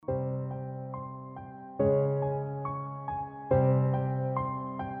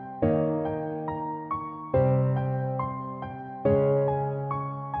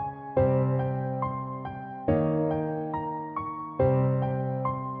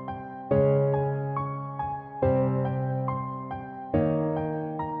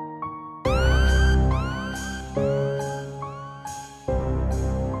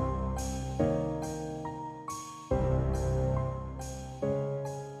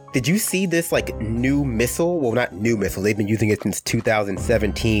did you see this like new missile? Well, not new missile. They've been using it since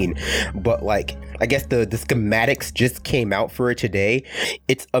 2017, but like I guess the schematics just came out for it today.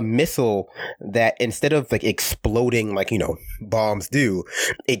 It's a missile that instead of like exploding like, you know, bombs do,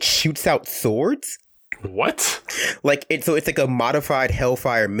 it shoots out swords. What? Like it's like a modified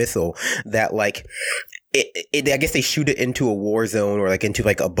Hellfire missile that like I guess they shoot it into a war zone or like into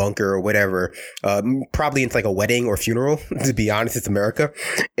like a bunker or whatever. Probably into like a wedding or funeral. To be honest, it's America.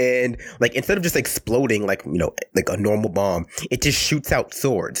 And like instead of just exploding like, you know, like a normal bomb, it just shoots out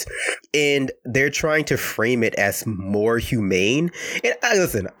swords. And they're trying to frame it as more humane. And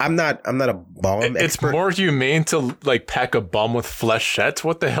listen, I'm not a bomb expert. It's more humane to like pack a bomb with flechettes.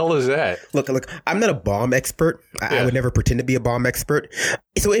 What the hell is that? Look, I'm not a bomb expert. I would never pretend to be a bomb expert.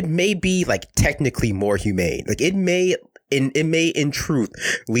 So it may be like technically more humane. Like it may in truth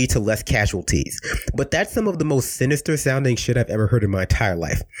lead to less casualties, but that's some of the most sinister sounding shit I've ever heard in my entire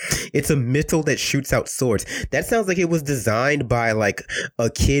life. It's a missile that shoots out swords. That sounds like it was designed by like a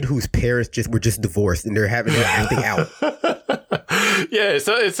kid whose parents were just divorced and they're having their acting out. Yeah,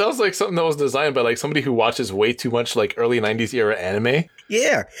 so it sounds like something that was designed by like somebody who watches way too much like early 90s era anime.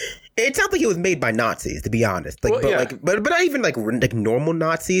 Yeah. It sounds like it was made by Nazis, to be honest. Like, well, but not even like normal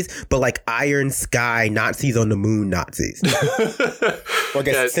Nazis, but like Iron Sky Nazis on the moon Nazis. Or I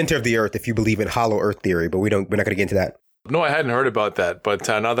guess center of the earth if you believe in hollow earth theory, but we're not going to get into that. No, I hadn't heard about that, but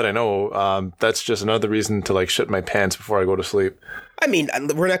now that I know, that's just another reason to like shit my pants before I go to sleep. I mean,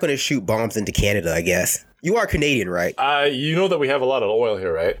 we're not going to shoot bombs into Canada, I guess. You are Canadian, right? You know that we have a lot of oil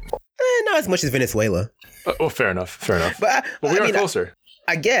here, right? Not as much as Venezuela. Oh, fair enough. But we are closer.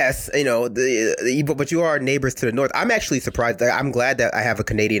 I guess, you know, but you are neighbors to the north. I'm actually surprised. I'm glad that I have a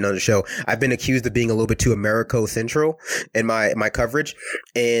Canadian on the show. I've been accused of being a little bit too Americo-central in my coverage.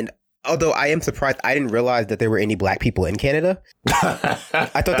 And although I am surprised, I didn't realize that there were any black people in Canada.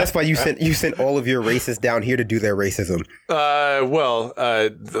 I thought that's why you sent all of your racists down here to do their racism.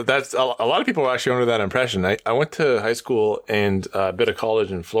 That's a lot of people are actually under that impression. I went to high school and a bit of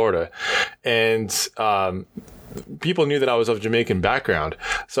college in Florida, and people knew that I was of Jamaican background.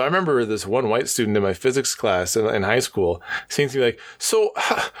 So I remember this one white student in my physics class in high school saying to me like, so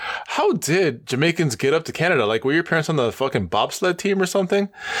how did Jamaicans get up to Canada? Like, were your parents on the fucking bobsled team or something?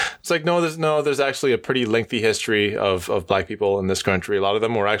 It's like, there's actually a pretty lengthy history of black people in this country. A lot of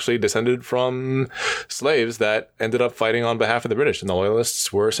them were actually descended from slaves that ended up fighting on behalf of the British, and the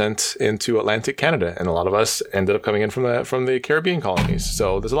loyalists were sent into Atlantic Canada. And a lot of us ended up coming in from the Caribbean colonies.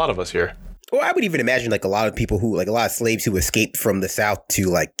 So there's a lot of us here. Well, I would even imagine like a lot of people who like a lot of slaves who escaped from the South to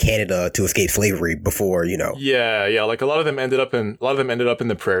like Canada to escape slavery before, you know. Yeah. Like a lot of them ended up in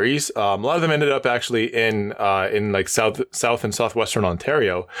the prairies. A lot of them ended up actually in like South and Southwestern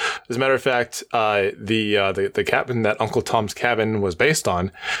Ontario. As a matter of fact, the cabin that Uncle Tom's Cabin was based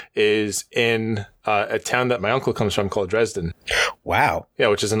on is in a town that my uncle comes from called Dresden. Wow. Yeah,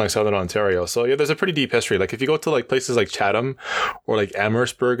 which is in like Southern Ontario. So yeah, there's a pretty deep history. Like if you go to like places like Chatham or like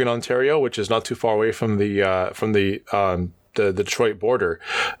Amherstburg in Ontario, which is not too far away from the Detroit border,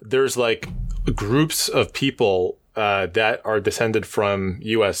 there's like groups of people that are descended from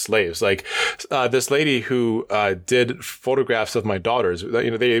U.S. slaves. Like this lady who did photographs of my daughters.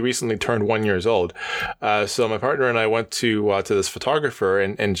 You know, they recently turned 1 year old. So my partner and I went to this photographer,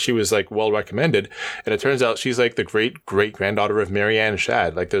 and she was like well recommended. And it turns out she's like the great granddaughter of Mary Ann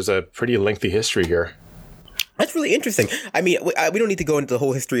Shadd. Like there's a pretty lengthy history here. That's really interesting. I mean, we don't need to go into the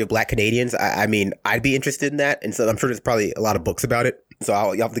whole history of Black Canadians. I mean, I'd be interested in that. And so I'm sure there's probably a lot of books about it.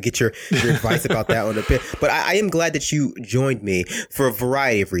 So you'll have to get your advice about that on the pit. But I am glad that you joined me for a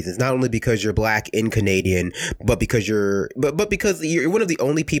variety of reasons. Not only because you're Black and Canadian, but because because you're one of the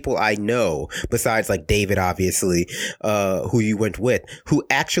only people I know, besides like David, obviously, who you went with, who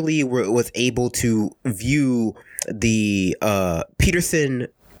actually was able to view the Peterson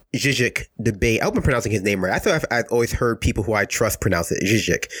Zizek debate. I hope I'm pronouncing his name right. I thought I've always heard people who I trust pronounce it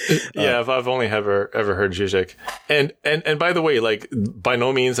Zizek. Yeah, I've only ever heard Zizek. And by the way, like by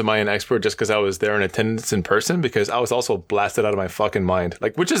no means am I an expert just because I was there in attendance in person, because I was also blasted out of my fucking mind.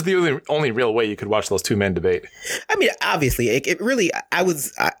 Like, which is the only real way you could watch those two men debate. I mean, obviously, it really. I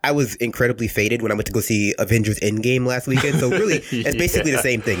was incredibly faded when I went to go see Avengers Endgame last weekend. So really, it's basically the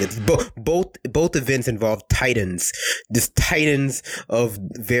same thing. It's both events involve titans, just titans of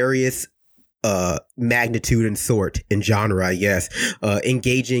various magnitude and sort and genre, I guess,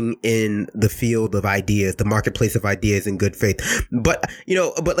 engaging in the field of ideas, the marketplace of ideas in good faith. But,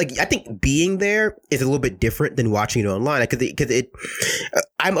 like, I think being there is a little bit different than watching it online because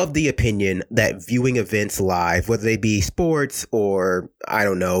I'm of the opinion that viewing events live, whether they be sports or, I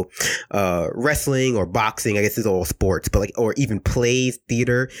don't know, wrestling or boxing, I guess it's all sports, but like, or even plays,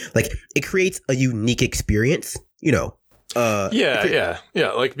 theater, like it creates a unique experience,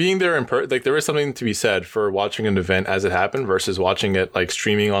 like being there like there is something to be said for watching an event as it happened versus watching it like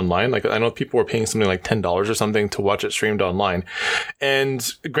streaming online. Like I know people were paying something like $10 or something to watch it streamed online. And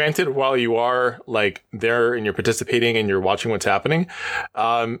granted, while you are like there and you're participating and you're watching what's happening,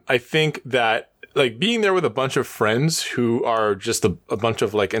 I think that like being there with a bunch of friends who are just a bunch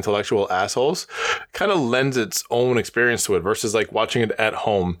of like intellectual assholes kind of lends its own experience to it versus like watching it at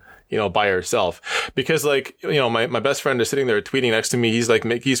home, by yourself. Because like, my best friend is sitting there tweeting next to me. He's like,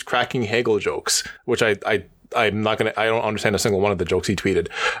 he's cracking Hegel jokes, which I don't understand a single one of the jokes he tweeted.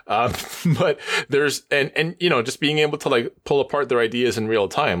 But there's, and, just being able to like pull apart their ideas in real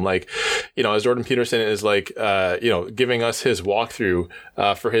time. Like, as Jordan Peterson is like, giving us his walkthrough,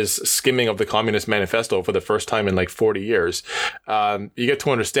 for his skimming of the Communist Manifesto for the first time in like 40 years. You get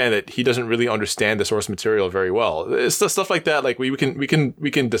to understand that he doesn't really understand the source material very well. It's the stuff like that. Like we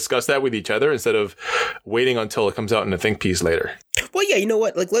can discuss that with each other instead of waiting until it comes out in a think piece later. Well, yeah, you know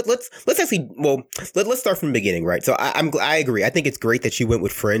what? Like let's start from the beginning, right? So I agree. I think it's great that you went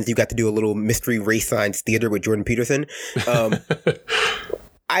with friends. You got to do a little mystery race science theater with Jordan Peterson.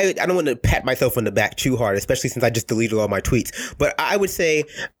 I don't want to pat myself on the back too hard, especially since I just deleted all my tweets. But I would say,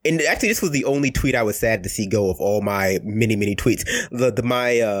 and actually this was the only tweet I was sad to see go of all my many, many tweets.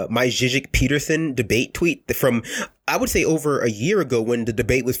 My Zizek Peterson debate tweet from, I would say, over a year ago when the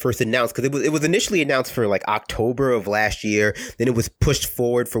debate was first announced, because it was initially announced for like October of last year. Then it was pushed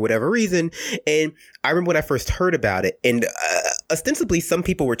forward for whatever reason. And I remember when I first heard about it, and ostensibly some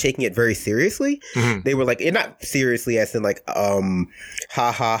people were taking it very seriously. Mm-hmm. They were like, not seriously as in like,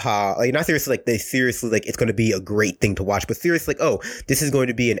 ha ha ha, like not seriously like they seriously like it's going to be a great thing to watch, but seriously like, oh, this is going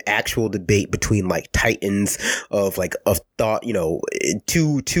to be an actual debate between like titans of thought,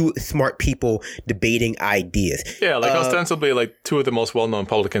 two smart people debating ideas. Yeah, like ostensibly like two of the most well-known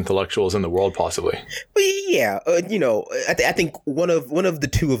public intellectuals in the world, possibly. Yeah, I think one of the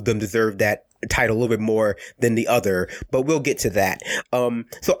two of them deserved that title a little bit more than the other, but we'll get to that.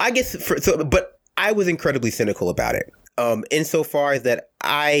 So I guess but I was incredibly cynical about it. Insofar as that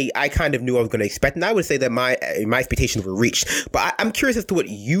I kind of knew I was going to expect, and I would say that my expectations were reached. But I'm curious as to what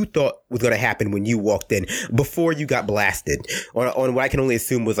you thought was going to happen when you walked in before you got blasted on what I can only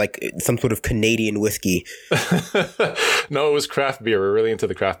assume was like some sort of Canadian whiskey. No, it was craft beer. We're really into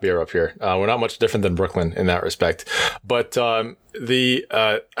the craft beer up here. We're not much different than Brooklyn in that respect. But I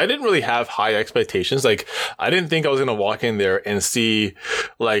didn't really have high expectations. Like I didn't think I was going to walk in there and see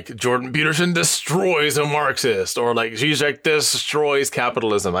like Jordan Peterson destroys a Marxist or like Zizek destroys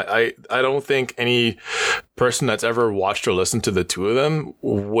capitalism. I don't think any person that's ever watched or listened to the two of them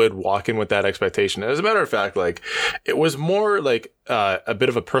would walk in with that expectation. As a matter of fact, like it was more like a bit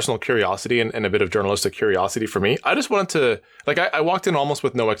of a personal curiosity and a bit of journalistic curiosity for me. I just wanted to, like, I walked in almost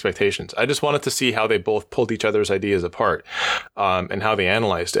with no expectations. I just wanted to see how they both pulled each other's ideas apart, and how they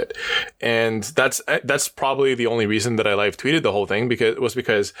analyzed it. And that's probably the only reason that I live tweeted the whole thing,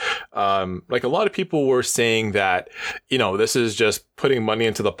 because like a lot of people were saying that, this is just putting money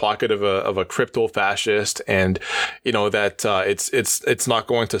into the pocket of a crypto fascist, and that it's not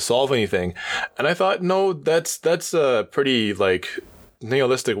going to solve anything. And I thought, no, that's a pretty like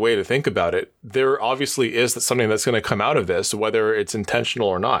nihilistic way to think about it. There obviously is something that's going to come out of this, whether it's intentional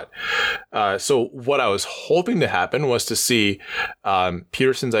or not. So what I was hoping to happen was to see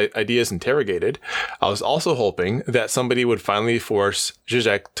Peterson's ideas interrogated. I was also hoping that somebody would finally force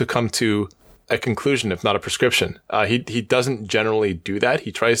Zizek to come to a conclusion, if not a prescription. He doesn't generally do that.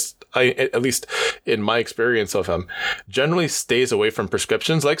 He tries, at least in my experience of him, generally stays away from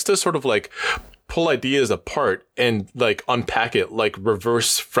prescriptions, likes to sort of like pull ideas apart and like unpack it like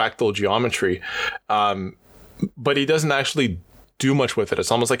reverse fractal geometry. But he doesn't actually do much with it.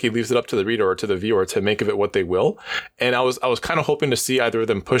 It's almost like he leaves it up to the reader or to the viewer to make of it what they will. And I was kind of hoping to see either of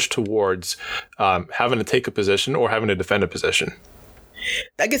them push towards having to take a position or having to defend a position.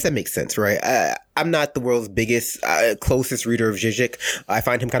 I guess that makes sense, right? I'm not the world's biggest, closest reader of Zizek. I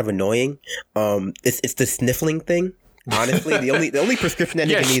find him kind of annoying. It's the sniffling thing. Honestly, the only prescription that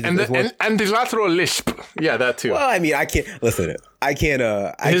nigga needs is one. And the lateral lisp. Yeah, that too. Well, I mean, I can't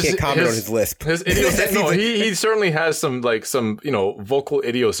comment on his lisp. He certainly has some vocal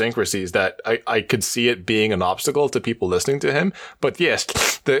idiosyncrasies that I could see it being an obstacle to people listening to him. But yes,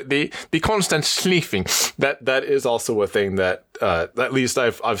 the constant sleeping, that is also a thing that at least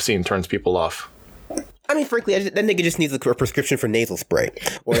I've seen turns people off. I mean, frankly, that nigga just needs a prescription for nasal spray,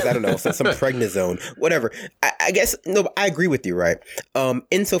 or I don't know, some prednisone, whatever. I guess no, I agree with you, right?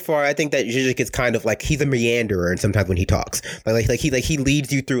 Insofar, I think that Zizek is kind of like he's a meanderer, and sometimes when he talks, like he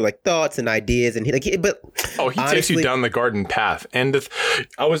leads you through like thoughts and ideas, and he honestly takes you down the garden path. And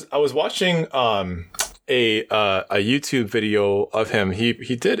I was watching a YouTube video of him. He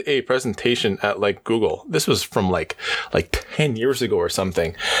did a presentation at like Google. This was from like 10 years ago or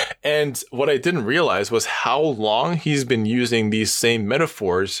something. And what I didn't realize was how long he's been using these same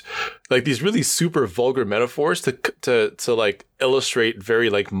metaphors, like these really super vulgar metaphors to like illustrate very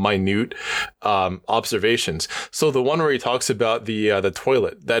like minute observations. So the one where he talks about the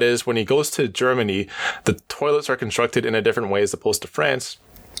toilet, that is when he goes to Germany, the toilets are constructed in a different way as opposed to France,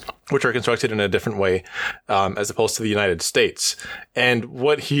 which are constructed in a different way as opposed to the United States. And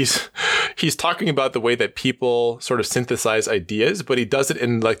what he's talking about the way that people sort of synthesize ideas, but he does it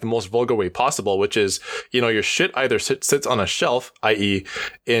in like the most vulgar way possible, which is, your shit either sits on a shelf, i.e.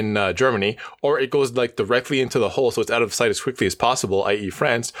 in Germany, or it goes like directly into the hole so it's out of sight as quickly as possible, i.e.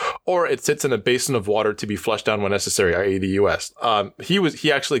 France, or it sits in a basin of water to be flushed down when necessary, i.e. the US.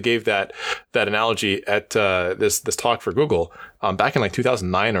 He actually gave that analogy at this talk for Google back in like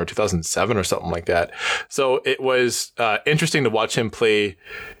 2009 or 2007 or something like that. So it was interesting to watch him play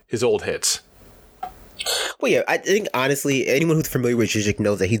his old hits. Well, yeah, I think honestly, anyone who's familiar with Zizek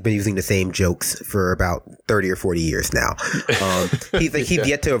knows that he's been using the same jokes for about 30 or 40 years now. He's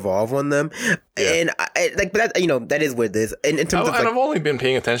yet to evolve on them, and that is what it is. And in terms I've only been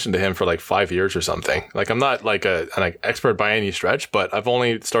paying attention to him for like 5 years or something. Like I'm not like an expert by any stretch, but I've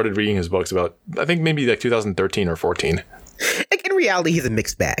only started reading his books about I think maybe like 2013 or 14. Like in reality, he's a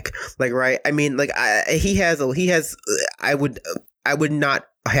mixed bag. Like, right? I mean, like I would not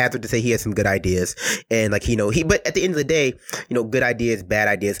hazard to say he has some good ideas, and like but at the end of the day, good ideas, bad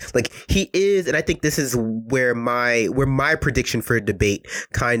ideas, like he is, and I think this is where my prediction for a debate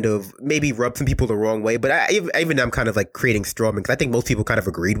kind of maybe rubbed some people the wrong way, but I'm kind of like creating straw man because I think most people kind of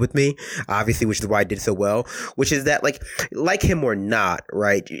agreed with me, obviously, which is why I did so well, which is that like him or not,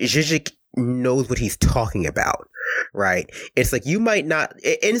 right? Zizek knows what he's talking about, right? It's like you might not,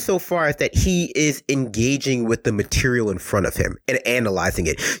 insofar as that he is engaging with the material in front of him and analyzing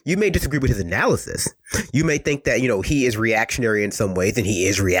it. You may disagree with his analysis. You may think that, he is reactionary in some ways, and he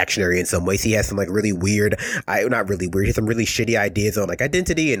is reactionary in some ways. He has some like really weird, not really weird, he has some really shitty ideas on like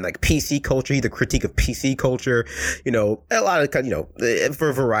identity and like PC culture. He's a critique of PC culture, a lot of, for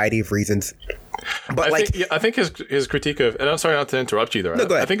a variety of reasons. But I think his critique of, and I'm sorry not to interrupt you there. No,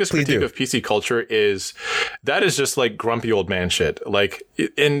 go ahead. I think his critique of PC culture is just like grumpy old man shit. Like,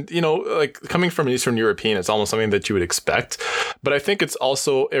 and like coming from an Eastern European, it's almost something that you would expect. But I think it's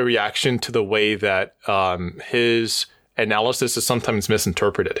also a reaction to the way that his analysis is sometimes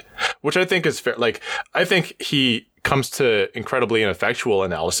misinterpreted, which I think is fair. Like, I think he comes to incredibly ineffectual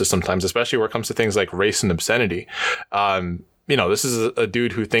analysis sometimes, especially where it comes to things like race and obscenity. This is a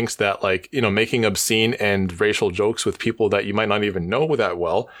dude who thinks that making obscene and racial jokes with people that you might not even know that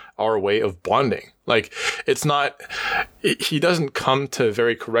well are a way of bonding. Like, it's not, he doesn't come to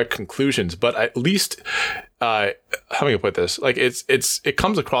very correct conclusions, but at least, how am I gonna put this? Like, it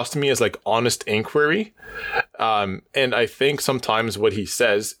comes across to me as like honest inquiry. And I think sometimes what he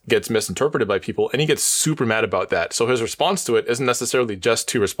says gets misinterpreted by people, and he gets super mad about that. So his response to it isn't necessarily just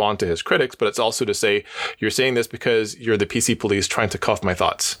to respond to his critics, but it's also to say, you're saying this because you're the PC police trying to cuff my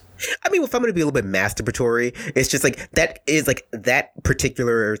thoughts. I mean, if I'm going to be a little bit masturbatory, it's just like that is like that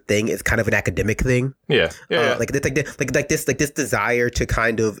particular thing is kind of an academic thing. Yeah. Like this desire to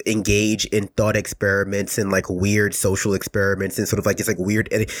kind of engage in thought experiments and like weird social experiments and sort of like just like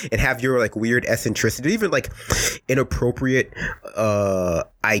weird and have your like weird eccentricity, even like inappropriate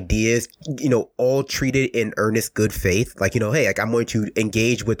ideas, all treated in earnest good faith. Like, hey, like I'm going to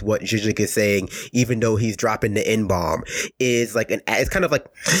engage with what Zizek is saying, even though he's dropping the N-bomb, is like it's kind of like,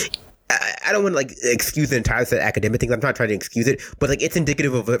 I don't want to like excuse the entire set of academic things. I'm not trying to excuse it, but like it's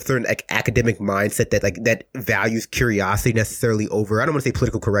indicative of a certain like academic mindset that values curiosity necessarily over, I don't want to say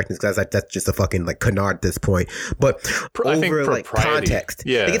political correctness because that's just a fucking like canard at this point, but over like context.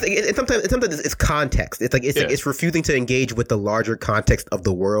 Yeah. Like it's sometimes it's context. It's like it's refusing to engage with the larger context of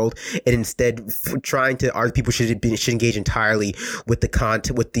the world and instead trying to argue people should engage entirely with the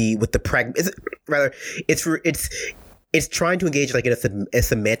content, with the it's trying to engage like in a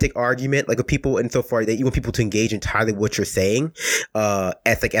semantic argument, like with people insofar that you want people to engage entirely what you're saying,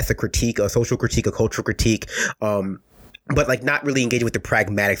 as a critique, a social critique, a cultural critique, but like not really engaging with the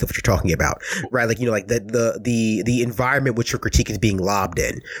pragmatics of what you're talking about, right? Like, like the environment which your critique is being lobbed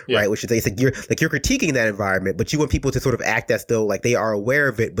in, right? Which is, it's like you're critiquing that environment, but you want people to sort of act as though like they are aware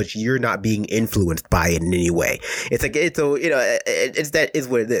of it, but you're not being influenced by it in any way. It's like, it's so, it's that is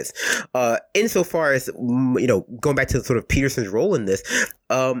what it is. Insofar as, going back to sort of Peterson's role in this,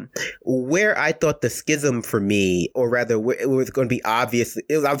 where I thought the schism for me, or rather it was going to be obvious,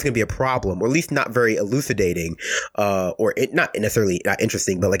 it was obviously going to be a problem, or at least not very elucidating, or not necessarily not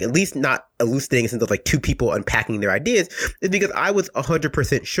interesting, but like at least not elucidating in the sense of like two people unpacking their ideas, is because I was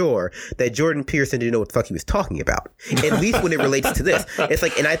 100% sure that Jordan Peterson didn't know what the fuck he was talking about. At least when it relates to this. It's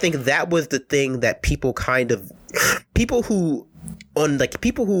like, and I think that was the thing that people who on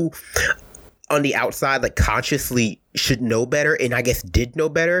the outside, like consciously should know better, and I guess did know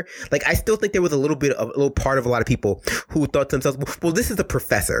better. Like, I still think there was a little part of a lot of people who thought to themselves, well, this is a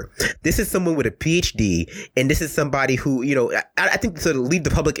professor. This is someone with a PhD, and this is somebody who, I think to sort of leave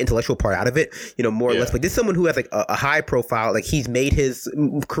the public intellectual part out of it, more or less. Like, this is someone who has like a high profile. Like, he's made his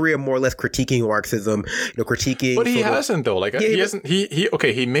career more or less critiquing Marxism, critiquing. But he hasn't though. Like, he hasn't.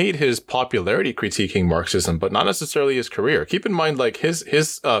 He made his popularity critiquing Marxism, but not necessarily his career. Keep in mind, like his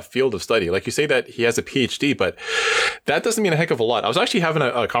field of study. Like, you say that he has a PhD, but that doesn't mean a heck of a lot. I was actually having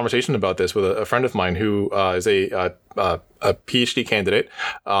a conversation about this with a friend of mine who is a PhD candidate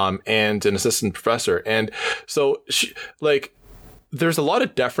and an assistant professor. And so, there's a lot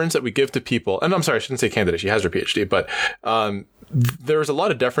of deference that we give to people. And I'm sorry, I shouldn't say candidate. She has her PhD, but there's a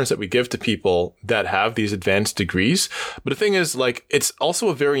lot of deference that we give to people that have these advanced degrees. But the thing is, like, it's also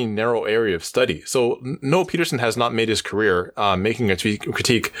a very narrow area of study. So no, Peterson has not made his career making a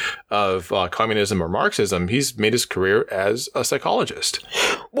critique of communism or Marxism. He's made his career as a psychologist.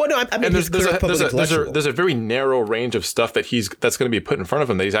 Well, no, I mean, there's a very narrow range of stuff that's going to be put in front of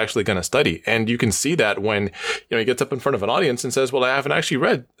him that he's actually going to study. And you can see that when, he gets up in front of an audience and says, well, I haven't actually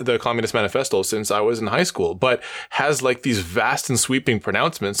read the Communist Manifesto since I was in high school, but has like these vast and sweeping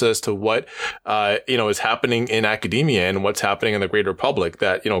pronouncements as to what, is happening in academia and what's happening in the greater public,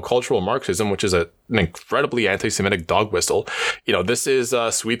 that, cultural Marxism, which is an incredibly anti-Semitic dog whistle, this is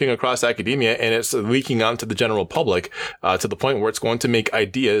sweeping across academia, and it's leaking out to the general public to the point where it's going to make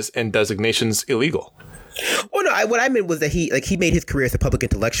ideas and designations illegal. Well, no, what I meant was that he made his career as a public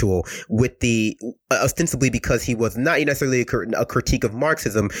intellectual with the ostensibly because he was not necessarily a critique of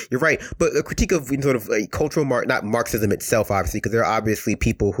Marxism. You're right, but a critique of sort of a cultural not Marxism itself, obviously, because there are obviously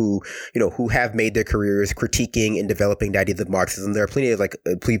people who who have made their careers critiquing and developing the ideas of Marxism. There are plenty of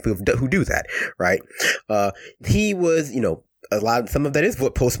people who do that, right? He was some of that is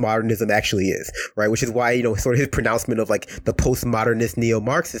what postmodernism actually is, right? Which is why, sort of his pronouncement of like the postmodernist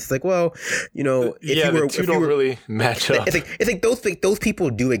neo-Marxist, like, well, the two don't really match up. It's like those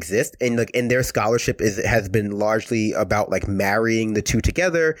people do exist, and their scholarship has been largely about like marrying the two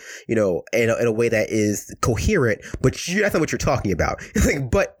together, in a way that is coherent, but that's not what you're talking about.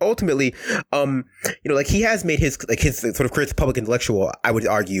 But ultimately, he has made his sort of career as a public intellectual, I would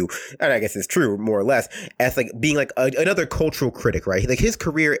argue, and I guess it's true more or less, as like being like another cultural critic, right? Like his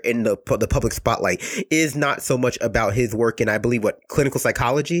career in the public spotlight is not so much about his work in, I believe, clinical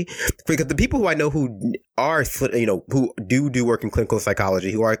psychology, because the people who I know who are, who do work in clinical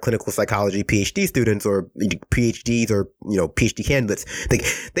psychology, who are clinical psychology PhD students or PhDs or, PhD candidates,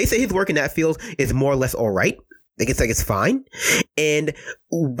 they say his work in that field is more or less all right. It's fine. And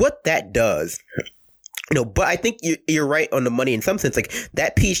what that does, but I think you're right on the money in some sense. Like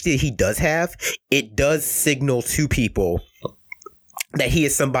that PhD that he does have, it does signal to people that he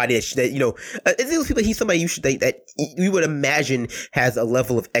is somebody he's somebody that you would imagine has a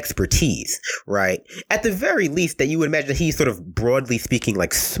level of expertise, right? At the very least, that you would imagine that he's sort of broadly speaking,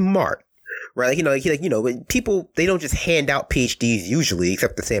 like smart. Right, people, they don't just hand out PhDs usually,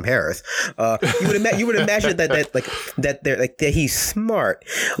 except for Sam Harris. You would imagine that he's smart,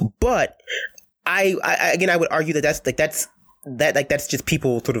 but I would argue that's just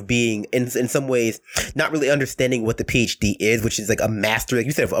people sort of being in some ways not really understanding what the PhD is, which is like a master, like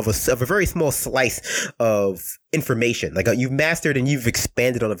you said, of a very small slice of information. Like you've mastered and you've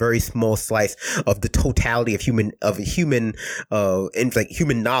expanded on a very small slice of the totality of human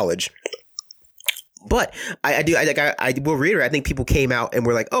knowledge. But I will reiterate, I think people came out and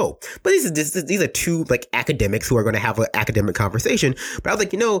were like, oh, but these are two like academics who are going to have an academic conversation. But I was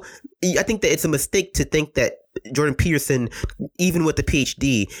like, I think that it's a mistake to think that Jordan Peterson, even with the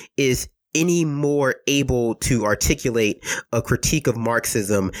PhD, is any more able to articulate a critique of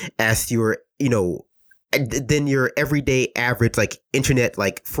Marxism as your, than your everyday average like internet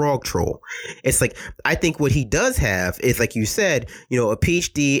like frog troll. It's like, I think what he does have is, like you said, you know, a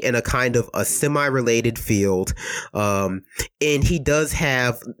PhD in a kind of a semi-related field, and he does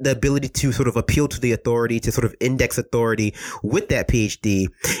have the ability to sort of appeal to the authority, to sort of index authority with that PhD,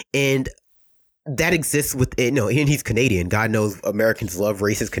 and that exists with, you know, and he's Canadian. God knows Americans love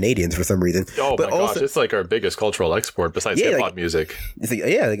racist Canadians for some reason. Oh but my also, gosh, it's like our biggest cultural export besides hip hop music. It's like,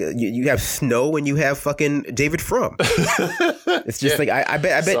 yeah, like you have Snow and you have fucking David Frum. It's just like I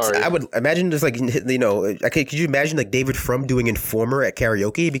bet I would imagine just like, you know, could you imagine like David Frum doing Informer at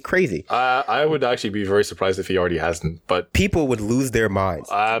karaoke? It'd be crazy. I would actually be very surprised if he already hasn't. But people would lose their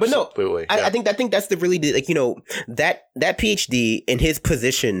minds. Absolutely. But no, I think that's the really, like, you know, that PhD in his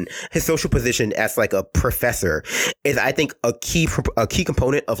position, his social position as like a professor, is, I think, a key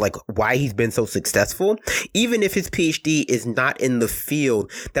component of like why he's been so successful. Even if his PhD is not in the field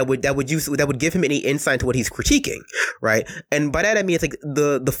that would give him any insight into what he's critiquing, right? And by that I mean, it's like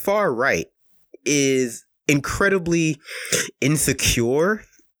the far right is incredibly insecure.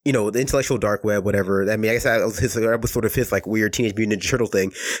 You know, the intellectual dark web, whatever. I mean, I guess that was sort of his like weird Teenage Mutant Ninja Turtle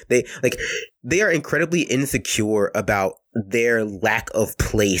thing. They are incredibly insecure about their lack of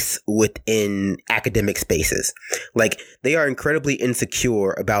place within academic spaces. Like, they are incredibly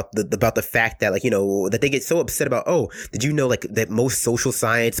insecure about the fact that, like, you know, that they get so upset about, oh, did you know, like, that most social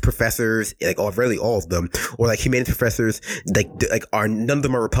science professors, like, really all of them, or like humanities professors, like none of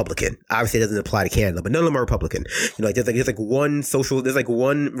them are Republican. Obviously, it doesn't apply to Canada, but none of them are Republican. You know, there's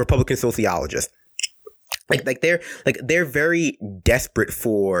one Republican sociologist. They're very desperate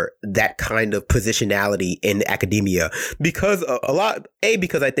for that kind of positionality in academia, because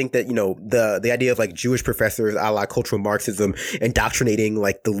because I think that, you know, the idea of like Jewish professors a la cultural Marxism indoctrinating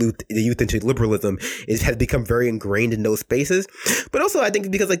like the youth into liberalism has become very ingrained in those spaces. But also I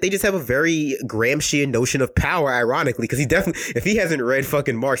think because like they just have a very Gramscian notion of power, ironically, because if he hasn't read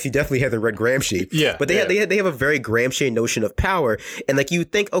fucking Marx, he definitely hasn't read Gramsci. Yeah. But they have a very Gramscian notion of power, and like you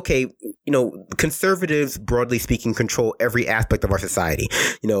think, okay, you know, conservatives, broadly speaking, control every aspect of our society.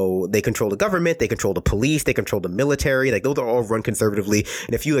 You know, they control the government, they control the police, they control the military. Like, those are all run conservatively.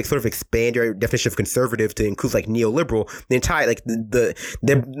 And if you like sort of expand your definition of conservative to include like neoliberal, the entire like the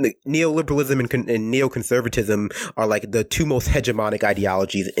neoliberalism and neoconservatism are like the two most hegemonic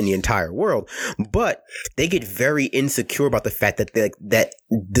ideologies in the entire world. But they get very insecure about the fact that that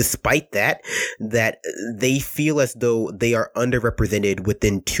despite that they feel as though they are underrepresented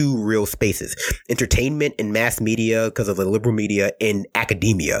within two real spaces: entertainment and mass media, because of the liberal media, and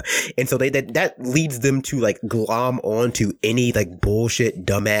academia. And so that leads them to like glom onto any like bullshit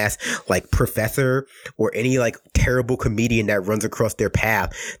dumbass like professor or any like terrible comedian that runs across their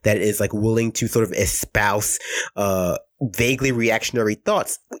path that is like willing to sort of espouse vaguely reactionary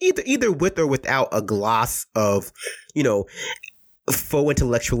thoughts, either with or without a gloss of, you know, faux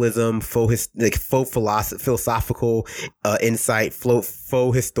intellectualism, faux philosophical insight,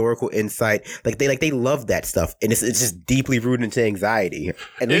 faux historical insight. They love that stuff, and it's just deeply rooted into anxiety.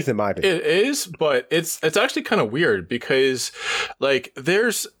 At least in my opinion, it is. But it's actually kind of weird because, like,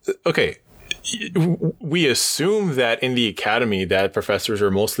 we assume that in the academy that professors are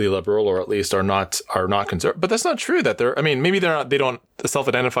mostly liberal, or at least are not conservative. But that's not true. That maybe they don't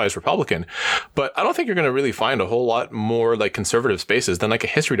self-identify as Republican, but I don't think you're going to really find a whole lot more like conservative spaces than like a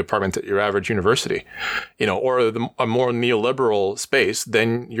history department at your average university, you know, or a more neoliberal space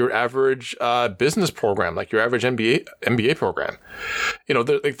than your average business program, like your average MBA program. You know,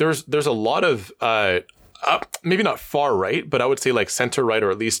 there's a lot of maybe not far right, but I would say like center right,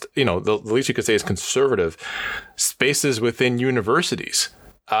 or at least, you know, the least you could say is conservative spaces within universities.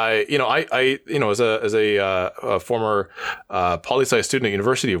 I as a former poli-sci student at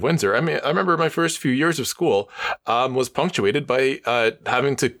University of Windsor, I mean, I remember my first few years of school was punctuated by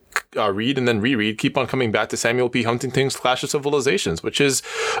having to read and then reread, keep on coming back to Samuel P. Huntington's Clash of Civilizations, which is,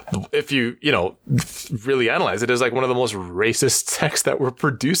 if you really analyze it, is like one of the most racist texts that was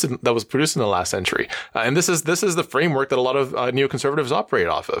produced in the last century. And this is the framework that a lot of neoconservatives operate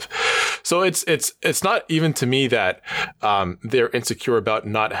off of. So it's not even to me that they're insecure about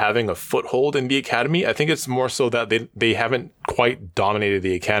not having a foothold in the academy. I think it's more so that they haven't quite dominated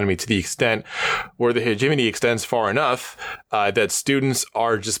the academy to the extent where the hegemony extends far enough that students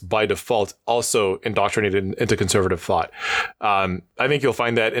are just by default also indoctrinated into conservative thought. I think you'll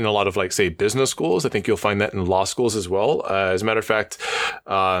find that in a lot of, like, say, business schools. I think you'll find that in law schools as well. As a matter of fact,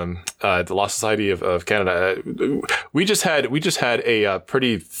 the Law Society of Canada, we just had a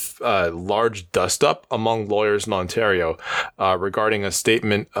pretty large dust up among lawyers in Ontario regarding a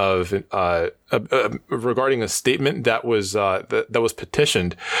statement of regarding a statement that was that was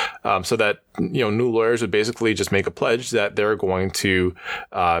petitioned, so that new lawyers would basically just make a pledge that they're going to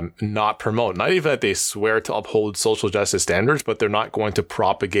not promote, not even that they swear to uphold social justice standards, but they're not going to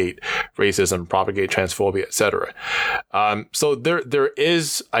propagate racism, propagate transphobia, etc. So there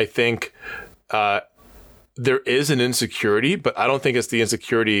is, I think, there is an insecurity, but I don't think it's the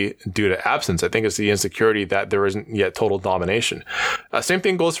insecurity due to absence. I think it's the insecurity that there isn't yet total domination. Same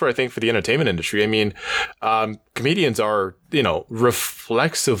thing goes for, I think, for the entertainment industry. I mean, comedians are,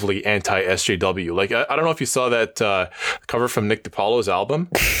 reflexively anti-SJW. Like, I don't know if you saw that cover from Nick DiPaolo's album.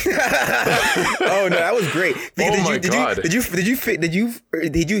 Oh no, that was great. God!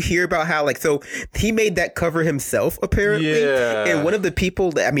 Did you hear about how, like, so he made that cover himself apparently? Yeah. And one of the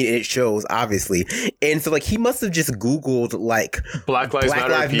people that, I mean, it shows obviously, and so like he must have just Googled like Black Lives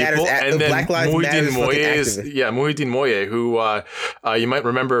Matter people, and then Muhyiddin Moye, who you might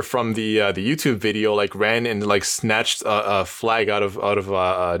remember from the YouTube video, like ran and like snatched a flag out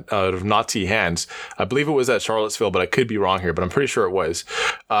of Nazi hands. I believe it was at Charlottesville, but I could be wrong here, but I'm pretty sure it was.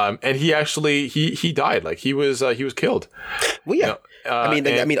 And he actually he died. Like he was killed. Well, yeah.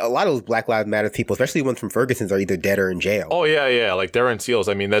 I mean, a lot of those Black Lives Matter people, especially ones from Ferguson's, are either dead or in jail. Oh yeah, like Darren Seals.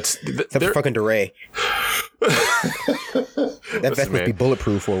 I mean, except for fucking DeRay. That vest must be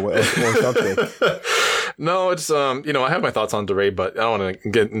bulletproof or something. No, it's I have my thoughts on DeRay, but I don't want to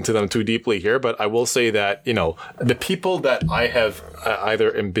get into them too deeply here. But I will say that the people that I have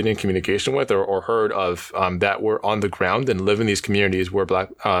either been in communication with or heard of that were on the ground and live in these communities where Black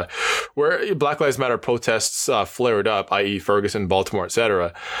Lives Matter protests flared up, i.e., Ferguson, Baltimore,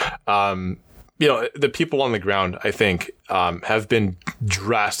 etc. The people on the ground, I think, have been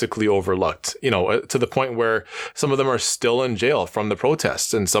drastically overlooked, to the point where some of them are still in jail from the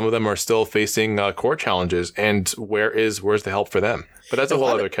protests and some of them are still facing court challenges. And where's the help for them? But that's a whole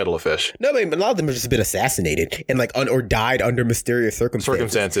other kettle of fish. No, I mean, a lot of them have just been assassinated and like or died under mysterious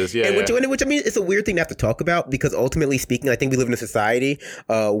circumstances. Yeah, which I mean, it's a weird thing to have to talk about because ultimately speaking, I think we live in a society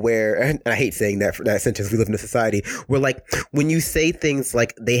where, and I hate saying that sentence, we live in a society where like when you say things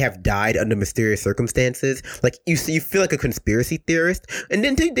like they have died under mysterious circumstances, like you feel like a conspiracy theorist, and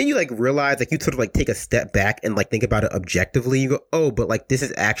then you like realize like you sort of like take a step back and like think about it objectively. You go, oh, but like this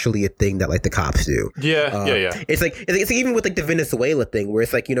is actually a thing that like the cops do. Yeah. It's like even with like the Venezuela thing where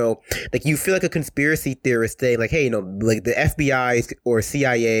it's like like you feel like a conspiracy theorist saying like, hey, like the FBI or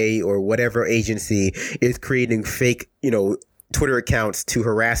CIA or whatever agency is creating fake Twitter accounts to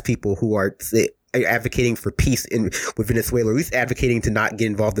harass people who are advocating for peace with Venezuela, or at least advocating to not get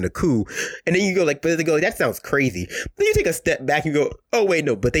involved in a coup. And then you go like, that sounds crazy. Then you take a step back and go, oh wait,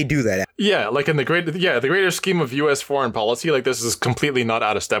 no, but they do that. Yeah, like in the greater scheme of U.S. foreign policy, like this is completely not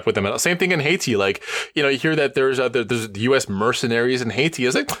out of step with them. Same thing in Haiti. Like, you hear that there's U.S. mercenaries in Haiti.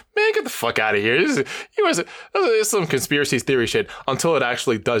 It's like, man, get the fuck out of here. This is some conspiracy theory shit until it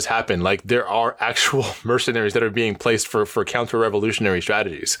actually does happen. Like there are actual mercenaries that are being placed for counter-revolutionary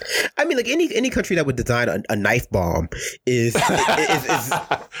strategies. I mean, like any country that would design a knife bomb is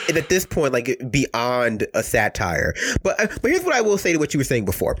at this point like beyond a satire. But here's what I will say to what you were saying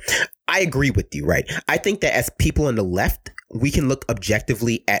before. I agree with you, right? I think that as people on the left, we can look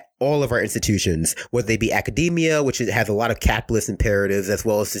objectively at all of our institutions, whether they be academia, which has a lot of capitalist imperatives, as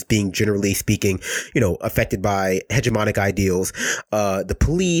well as just being generally speaking, affected by hegemonic ideals, the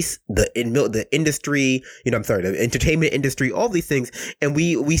police, the industry, the entertainment industry, all these things. And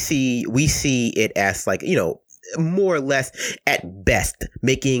we see it as like, more or less at best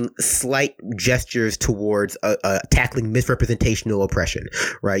making slight gestures towards tackling misrepresentational oppression,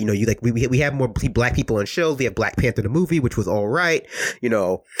 right? We have more Black people on shows. We have Black Panther the movie, which was all right. We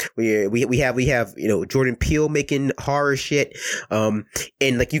have Jordan Peele making horror shit, and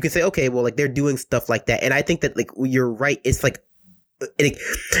like you can say, okay, well, like they're doing stuff like that, and I think that like you're right. It's like.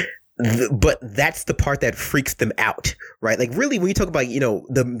 But that's the part that freaks them out, right? Like really, when you talk about,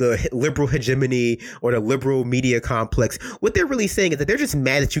 the liberal hegemony or the liberal media complex, what they're really saying is that they're just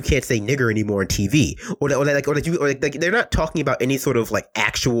mad that you can't say nigger anymore on TV, or they're not talking about any sort of like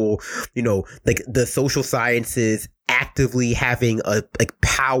actual, like the social sciences actively having a like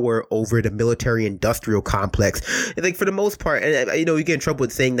power over the military industrial complex. And like for the most part, and you get in trouble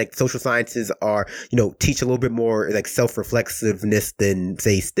with saying like social sciences are, teach a little bit more like self-reflexiveness than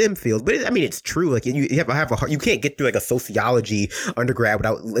say STEM fields. But it's true. Like you can't get through like a sociology undergrad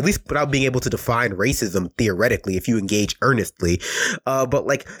without being able to define racism theoretically if you engage earnestly. But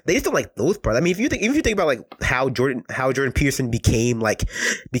like they just don't like those parts. I mean, if you think about like how Jordan Peterson became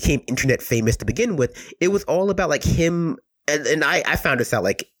internet famous to begin with, it was all about like him. And I found this out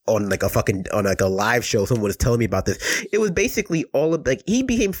like on like a live show. Someone was telling me about this. It was basically all of like, he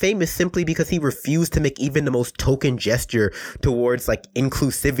became famous simply because he refused to make even the most token gesture towards like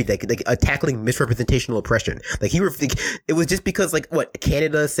inclusivity, like tackling misrepresentational oppression. Like it was just because like what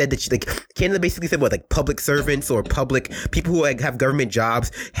Canada said that Canada basically said what, like public servants or public people who like have government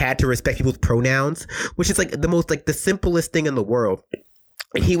jobs had to respect people's pronouns, which is like the most like the simplest thing in the world.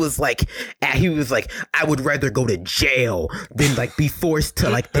 And he was like, I would rather go to jail than like be forced to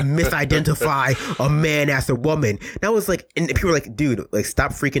like to misidentify a man as a woman. And I was like, and people were like, dude, like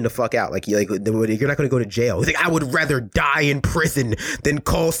stop freaking the fuck out. Like you're not going to go to jail. He's like, I would rather die in prison than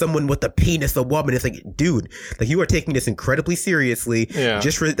call someone with a penis a woman. It's like, dude, like you are taking this incredibly seriously. Yeah.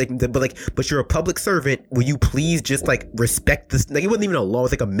 Just for like, but you're a public servant. Will you please just like respect this? Like it wasn't even a law. It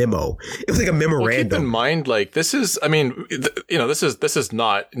was like a memo. It was like a memorandum. Well, keep in mind, like this is, I mean, this is not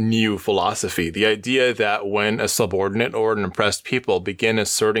new philosophy. The idea that when a subordinate or an oppressed people begin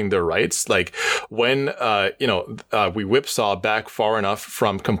asserting their rights, like when we whipsaw back far enough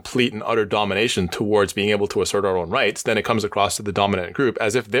from complete and utter domination towards being able to assert our own rights, then it comes across to the dominant group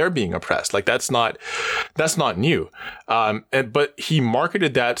as if they're being oppressed. Like that's not new. But he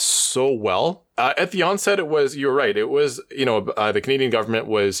marketed that so well. At the onset, you're right. It was, the Canadian government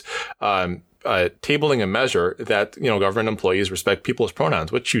was tabling a measure that, government employees respect people's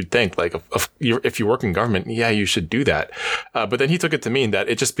pronouns, which you'd think like if you work in government, yeah, you should do that. But then he took it to mean that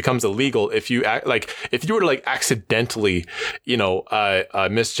it just becomes illegal if you if you were to like accidentally,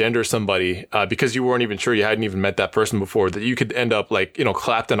 misgender somebody, because you weren't even sure, you hadn't even met that person before, that you could end up like,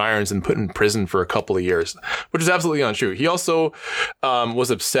 clapped in irons and put in prison for a couple of years, which is absolutely untrue. He also, was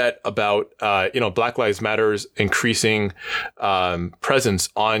upset about, Black Lives Matter's increasing, presence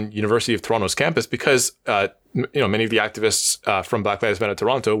on University of Toronto's campus because many of the activists from Black Lives Matter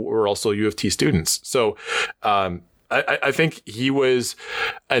Toronto were also U of T students. So I think he was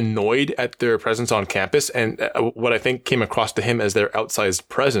annoyed at their presence on campus and what I think came across to him as their outsized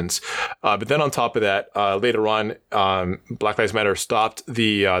presence. But then on top of that, later on, Black Lives Matter stopped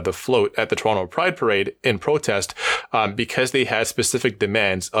the float at the Toronto Pride Parade in protest because they had specific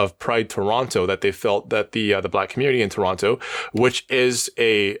demands of Pride Toronto that they felt that the Black community in Toronto, which is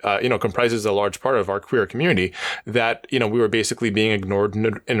comprises a large part of our queer community, that we were basically being ignored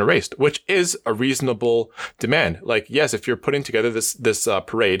and erased, which is a reasonable demand. Like, yes, if you're putting together this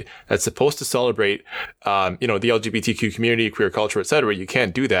parade that's supposed to celebrate, the LGBTQ community, queer culture, etc., you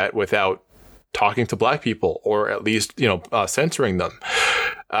can't do that without talking to Black people or at least, censoring them.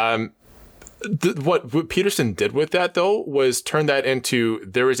 What Peterson did with that, though, was turn that into,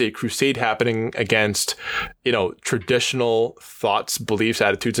 there is a crusade happening against, traditional thoughts, beliefs,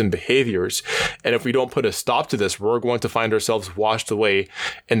 attitudes, and behaviors. And if we don't put a stop to this, we're going to find ourselves washed away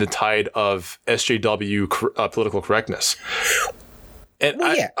in the tide of SJW political correctness. And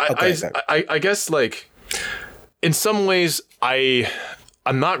well, yeah. I guess, like, in some ways,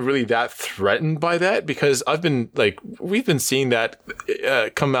 I'm not really that threatened by that because we've been seeing that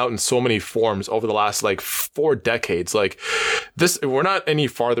come out in so many forms over the last 4 decades. Like this, we're not any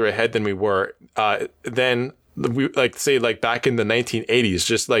farther ahead than we were than we say back in the 1980s,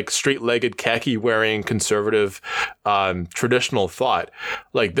 just straight-legged khaki wearing conservative traditional thought.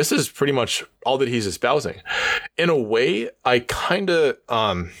 Like this is pretty much all that he's espousing. In a way, I kind of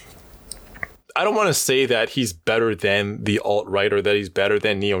I don't want to say that he's better than the alt-right or that he's better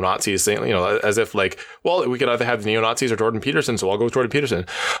than neo-Nazis, as if we could either have the neo-Nazis or Jordan Peterson, so I'll go with Jordan Peterson.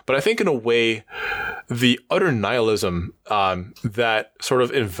 But I think in a way, the utter nihilism that sort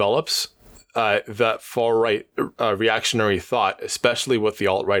of envelops that far-right reactionary thought, especially with the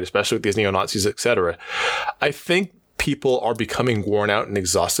alt-right, especially with these neo-Nazis, etc., I think people are becoming worn out and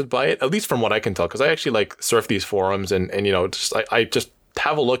exhausted by it, at least from what I can tell, because I actually surf these forums and I just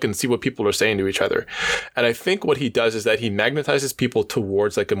have a look and see what people are saying to each other. And I think what he does is that he magnetizes people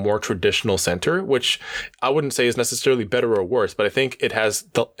towards a more traditional center, which I wouldn't say is necessarily better or worse, but I think it has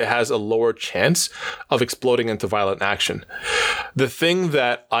a lower chance of exploding into violent action. The thing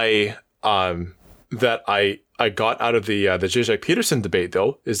that I got out of the Zizek Peterson debate,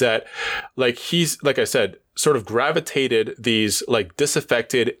 though, is that he's, like I said, sort of gravitated these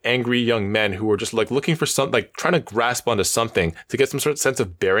disaffected, angry young men who were just looking for something, trying to grasp onto something to get some sort of sense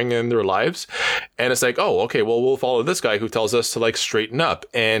of bearing in their lives. And it's oh, okay, well, we'll follow this guy who tells us to straighten up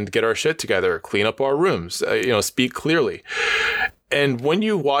and get our shit together, clean up our rooms, speak clearly. And when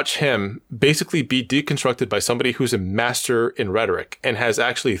you watch him basically be deconstructed by somebody who's a master in rhetoric and has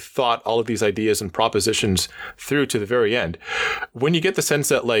actually thought all of these ideas and propositions through to the very end, when you get the sense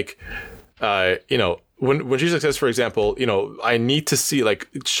that when Zizek says, for example, I need to see, like,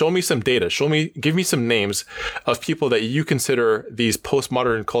 show me some data, give me some names of people that you consider these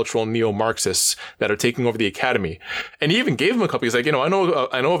postmodern cultural neo-Marxists that are taking over the academy. And he even gave him a couple. He's like, I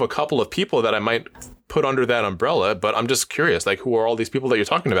know of a couple of people that I might put under that umbrella, but I'm just curious, like, who are all these people that you're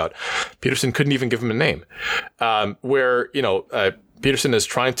talking about? Peterson couldn't even give him a name. Peterson is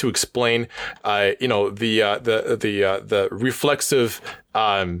trying to explain,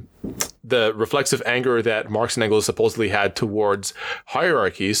 the reflexive anger that Marx and Engels supposedly had towards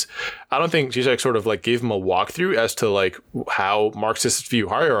hierarchies. I don't think Zizek sort of like gave him a walkthrough as to like how Marxists view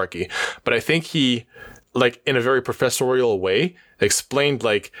hierarchy, but I think he, like, in a very professorial way, explained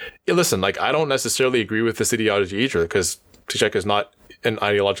like, hey, listen, like, I don't necessarily agree with this ideology either, because Zizek is not an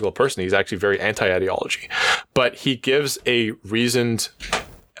ideological person. He's actually very anti-ideology, but he gives a reasoned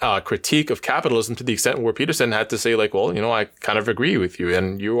critique of capitalism to the extent where Peterson had to say, like, well, I kind of agree with you,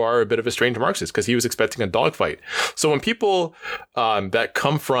 and you are a bit of a strange Marxist, because he was expecting a dogfight. So when people that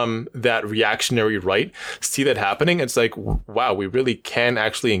come from that reactionary right see that happening, it's like, wow, we really can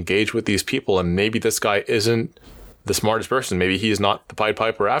actually engage with these people, and maybe this guy isn't the smartest person. Maybe he is not the Pied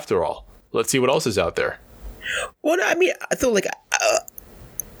Piper after all. Let's see what else is out there. Well, I mean, I feel like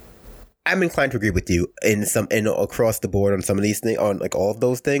I'm inclined to agree with you in across the board on some of these things, on like all of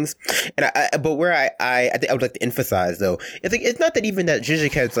those things. But where I think I would like to emphasize though, it's not that even that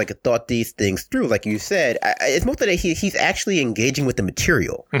Zizek has like thought these things through, like you said. It's more that he's actually engaging with the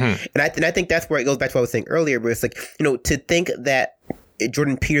material, and I think that's where it goes back to what I was saying earlier, where it's like, to think that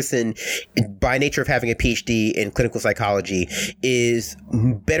Jordan Peterson, by nature of having a PhD in clinical psychology, is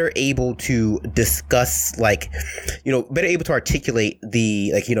better able to discuss, like, better able to articulate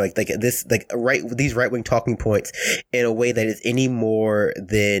the, these right-wing talking points in a way that is any more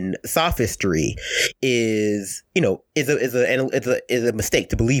than sophistry is a mistake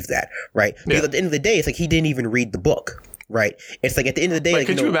to believe that, right? Yeah. Because at the end of the day, it's like he didn't even read the book. Right. It's like at the end of the day, like,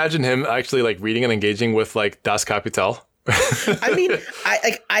 could you imagine him actually like reading and engaging with like Das Kapital? I mean,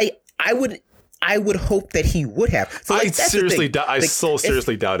 I would hope that he would have. So, like, seriously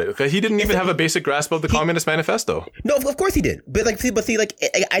doubt it. Because he didn't even have a basic grasp of the Communist Manifesto. No, of course he did. But I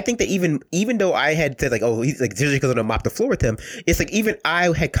think that even though I had said like, oh, he's like Zizek is going to mop the floor with him, it's like even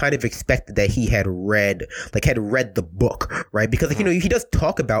I had kind of expected that he had read the book, right? Because like, he does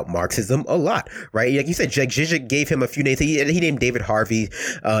talk about Marxism a lot, right? Like you said, Zizek gave him a few names. He named David Harvey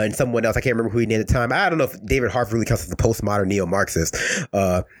and someone else. I can't remember who he named at the time. I don't know if David Harvey really counts as a postmodern neo-Marxist.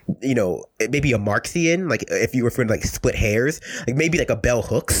 Maybe a Marxian, like if you were for like split hairs, like maybe like a Bell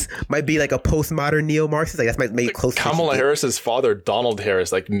Hooks might be like a postmodern neo-Marxist. Like that's maybe close. Kamala Harris's father, Donald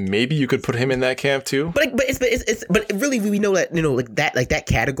Harris, like maybe you could put him in that camp too. But really we know that that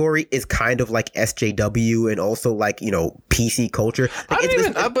category is kind of like SJW and also like PC culture.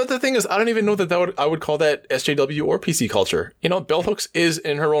 Like, but the thing is, I don't even know that I would call that SJW or PC culture. Bell Hooks is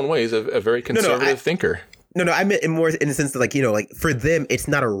in her own ways a very conservative thinker. No, I meant more in the sense that like for them it's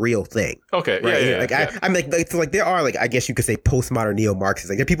not a real thing. Okay, right? Yeah. I'm like so like there are like I guess you could say postmodern neo-Marxists.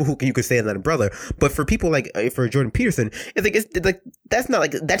 Like there are people who you could say that umbrella, but for people like for Jordan Peterson, it's like that's not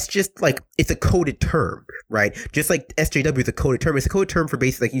like that's just like it's a coded term, right? Just like SJW is a coded term. It's a coded term for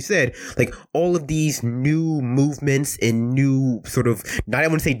basically, like you said, like all of these new movements and new sort of not I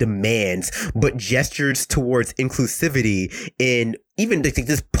wouldn't say demands, but gestures towards inclusivity in even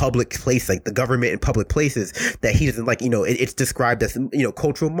this public place, like the government and public places that he doesn't like, it's described as,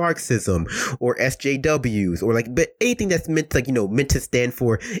 cultural Marxism or SJWs or like, but anything that's meant to, meant to stand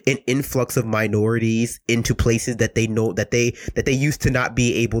for an influx of minorities into places that they know that they used to not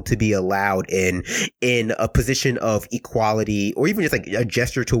be able to be allowed in a position of equality or even just like a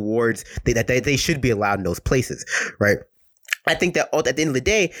gesture towards that they should be allowed in those places. Right. I think that at the end of the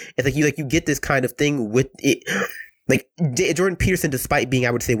day, it's like you get this kind of thing with it. Like Jordan Peterson, despite being,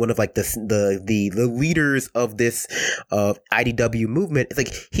 I would say, one of like the leaders of this IDW movement, it's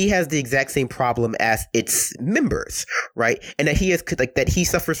like he has the exact same problem as its members, right? And that he has like that he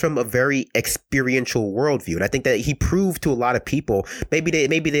suffers from a very experiential worldview, and I think that he proved to a lot of people. Maybe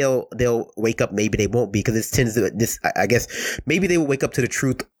they'll wake up, maybe they won't, because it tends to this. I guess maybe they will wake up to the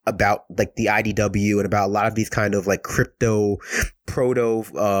truth about like the IDW and about a lot of these kind of like crypto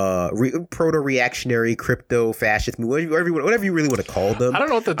proto-reactionary crypto fascist, whatever you really want to call them. I don't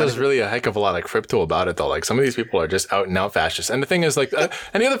know that there's really a heck of a lot of crypto about it though. Like some of these people are just out and out fascists. And the thing is like,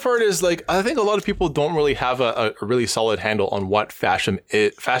 and the other part is like, I think a lot of people don't really have a really solid handle on what fascism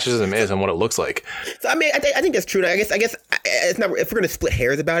is and what it looks like. So I mean, I think that's true. I guess it's not, if we're going to split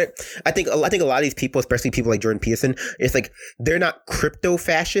hairs about it, I think a lot of these people, especially people like Jordan Peterson, it's like, they're not crypto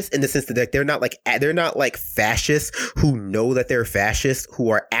fascists. fascist in the sense that like, they're not like fascists who know that they're fascists, who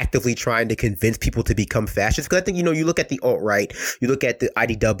are actively trying to convince people to become fascists. Because I think, you know, you look at the alt-right, you look at the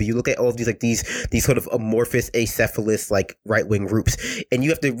IDW, you look at all of these like these sort of amorphous, acephalous like right-wing groups, and you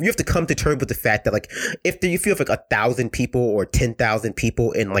have to come to terms with the fact that like if you have like 1,000 people or 10,000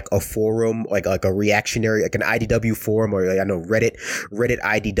 people in like a forum, like a reactionary, like an IDW forum, or like, I know Reddit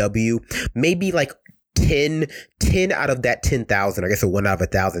IDW, maybe like 10 out of that 10,000, I guess, so 1 out of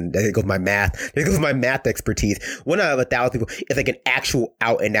 1,000. There goes my math. There goes my math expertise. 1 out of 1,000 people is like an actual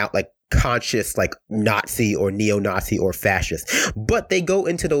out and out like conscious like Nazi or neo-Nazi or fascist, but they go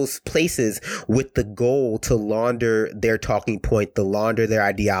into those places with the goal to launder their talking point, to launder their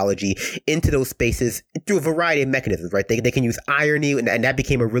ideology into those spaces through a variety of mechanisms, right? They can use irony, and that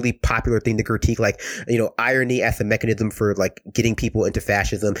became a really popular thing to critique, like, you know, irony as a mechanism for like getting people into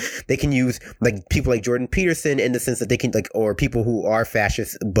fascism. They can use like people like Jordan Peterson in the sense that they can like, or people who are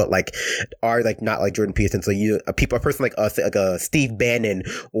fascists but like are like not like Jordan Peterson. So a person like us, like a Steve Bannon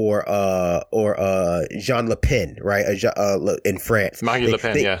or Jean Le Pen, right? In France. Marine Le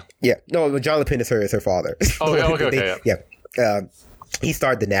Pen, yeah. No, Jean Le Pen is her father. Oh, okay. He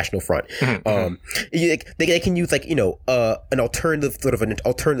started the National Front. They can use like, you know, an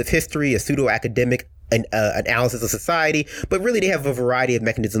alternative history, a pseudo academic analysis of society, but really they have a variety of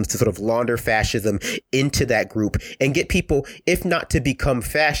mechanisms to sort of launder fascism into that group and get people, if not to become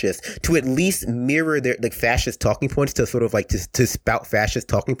fascists, to at least mirror their like fascist talking points, to sort of like to spout fascist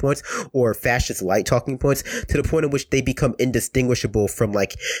talking points or fascist light talking points, to the point in which they become indistinguishable from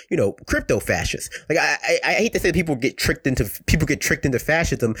like, you know, crypto fascists. Like I hate to say people get tricked into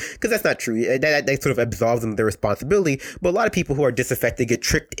fascism, because that's not true. That sort of absolves them of their responsibility. But a lot of people who are disaffected get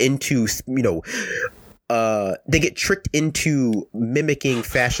tricked into, you know, they get tricked into mimicking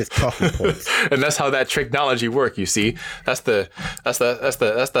fascist talking points, and that's how that technology work. You see, that's the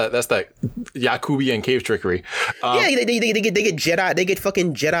Yakubian cave trickery. They get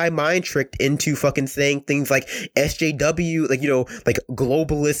fucking Jedi mind tricked into fucking saying things like SJW, like, you know, like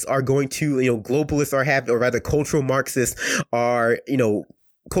globalists are going to, you know, cultural Marxists are, you know,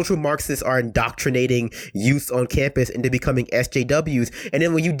 cultural Marxists are indoctrinating youth on campus into becoming SJWs, and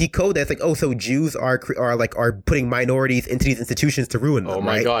then when you decode that, it's like, oh, so Jews are putting minorities into these institutions to ruin them. Oh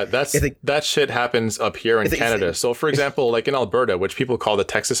my God, that shit happens up here in Canada. So, for example, like in Alberta, which people call the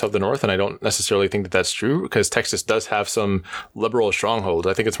Texas of the North, and I don't necessarily think that that's true, because Texas does have some liberal strongholds.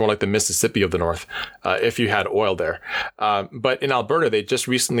 I think it's more like the Mississippi of the North, if you had oil there. But in Alberta, they just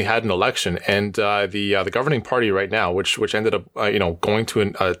recently had an election, and the governing party right now, which ended up going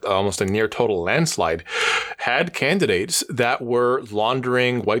to almost a near total landslide, had candidates that were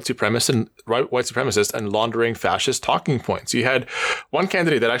laundering white supremacists and laundering fascist talking points. You had one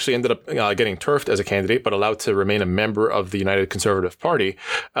candidate that actually ended up getting turfed as a candidate, but allowed to remain a member of the United Conservative Party,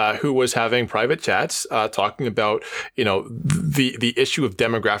 who was having private chats talking about, you know, the issue of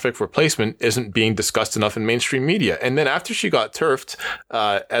demographic replacement isn't being discussed enough in mainstream media. And then after she got turfed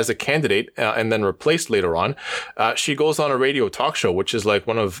as a candidate and then replaced later on, she goes on a radio talk show, which is like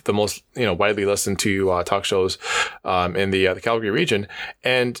one of the most, you know, widely listened to talk shows in the Calgary region.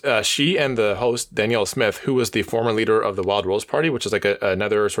 And she and the host, Danielle Smith, who was the former leader of the Wild Rose Party, which is like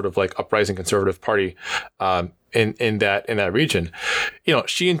another sort of like uprising conservative party in that region, you know,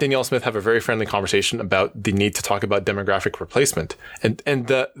 she and Danielle Smith have a very friendly conversation about the need to talk about demographic replacement. And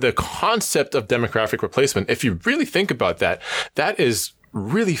the concept of demographic replacement, if you really think about that is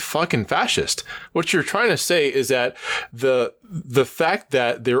really fucking fascist. What you're trying to say is that the fact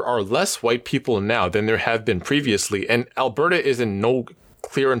that there are less white people now than there have been previously, and Alberta is in no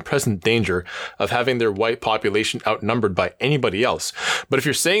clear and present danger of having their white population outnumbered by anybody else. But if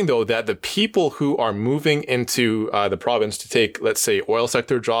you're saying, though, that the people who are moving into the province to take, let's say, oil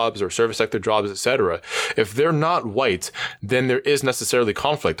sector jobs or service sector jobs, etc., if they're not white, then there is necessarily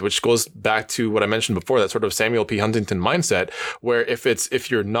conflict, which goes back to what I mentioned before, that sort of Samuel P. Huntington mindset, where if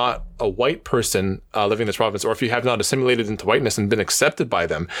you're not a white person living in this province, or if you have not assimilated into whiteness and been accepted by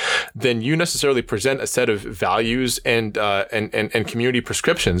them, then you necessarily present a set of values and community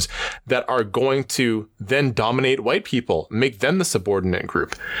prescriptions that are going to then dominate white people, make them the subordinate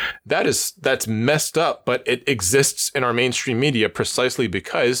group. That's messed up, but it exists in our mainstream media precisely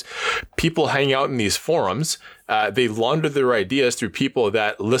because people hang out in these forums. They launder their ideas through people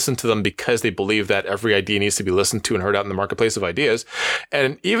that listen to them because they believe that every idea needs to be listened to and heard out in the marketplace of ideas.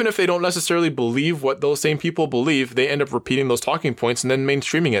 And even if they don't necessarily believe what those same people believe, they end up repeating those talking points and then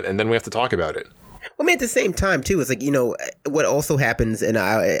mainstreaming it, and then we have to talk about it. I mean, at the same time, too, it's like, what also happens, and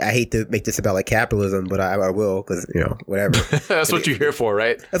I hate to make this about like capitalism, but I will, because, whatever. That's what you're here for,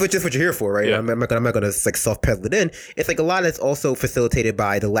 right? That's just what you're here for, right? Yeah. I'm not going to like self-peddle it in. It's like a lot that's also facilitated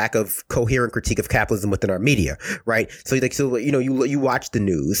by the lack of coherent critique of capitalism within our media, right? So you watch the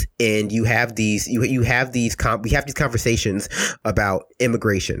news and you have these conversations about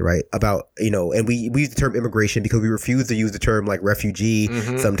immigration, right? About, and we use the term immigration because we refuse to use the term like refugee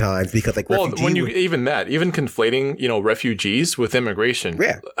sometimes because like even conflating, refugees with immigration.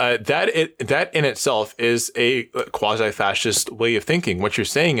 Yeah. That in itself is a quasi-fascist way of thinking. What you're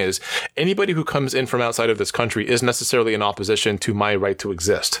saying is anybody who comes in from outside of this country is necessarily in opposition to my right to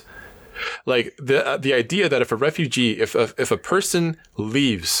exist. Like the idea that if a refugee, if a person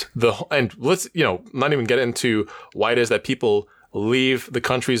leaves and let's, not even get into why it is that people leave the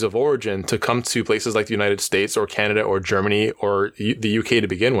countries of origin to come to places like the United States or Canada or Germany or the UK to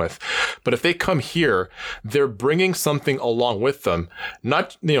begin with. But if they come here, they're bringing something along with them.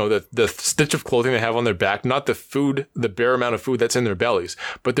 Not, the stitch of clothing they have on their back, not the food, the bare amount of food that's in their bellies,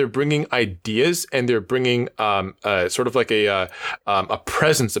 but they're bringing ideas and they're bringing sort of like a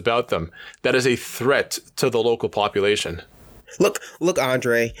presence about them that is a threat to the local population. Look,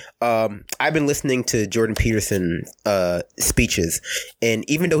 Andray, I've been listening to Jordan Peterson speeches, and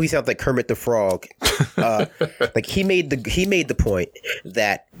even though he sounds like Kermit the Frog, like he made the point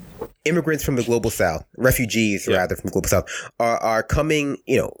that immigrants from the global south, refugees rather from the global south, are coming,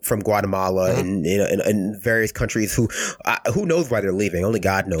 from Guatemala and various countries who knows why they're leaving? Only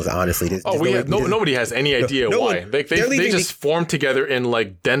God knows, honestly. Nobody has any idea why. They just form together in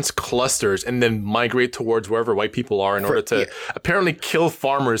like dense clusters and then migrate towards wherever white people are in order to apparently kill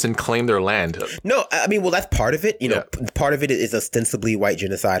farmers and claim their land. No, I mean, well, that's part of it. Part of it is ostensibly white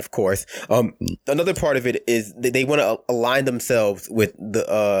genocide, of course. Another part of it is they want to align themselves with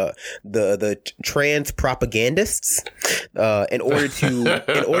the trans propagandists in order to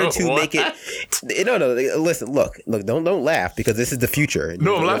make it. No, listen, look, don't laugh because this is the future.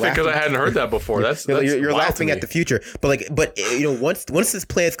 No, I'm laughing because I hadn't heard that before. You're laughing at the future, but once this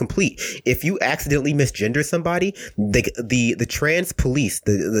plan is complete, if you accidentally misgender somebody, the trans police,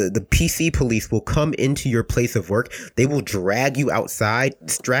 the PC police will come into your place of work. They will drag you outside,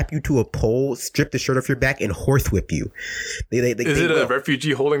 strap you to a pole, strip the shirt off your back, and horsewhip you. Is it a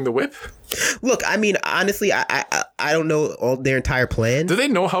refugee holding the whip? Look, I mean, honestly, I don't know all their entire plan. Do they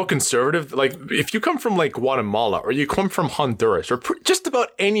know how conservative? Like, if you come from like Guatemala or you come from Honduras or just about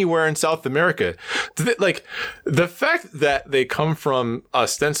anywhere in South America, the fact that they come from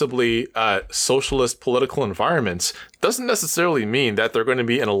ostensibly socialist political environments doesn't necessarily mean that they're going to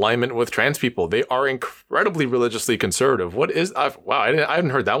be in alignment with trans people. They are incredibly religiously conservative. What is? I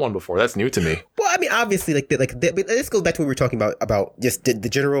haven't heard that one before. That's new to me. Well, I mean, obviously, this goes back to what we were talking about just the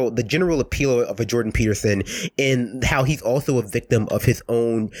general appeal of a Jordan Peterson and how he's also a victim of his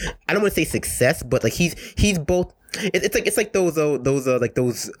own. I don't want to say success, but like he's both. It's like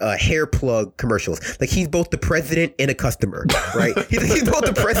those hair plug commercials. Like he's both the president and a customer, right? He's both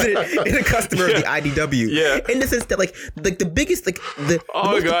the president and a customer of the IDW. Yeah. In the sense that like the biggest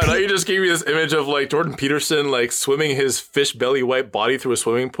Oh my God! Now you just gave me this image of like Jordan Peterson like swimming his fish belly white body through a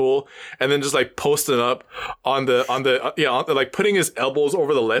swimming pool, and then just like posting up on like putting his elbows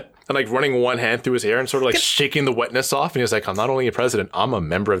over the lip and like running one hand through his hair and sort of like shaking the wetness off. And he's like, I'm not only a president, I'm a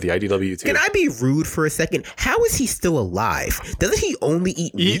member of the IDW too. Can I be rude for a second? How is he still alive? Doesn't he only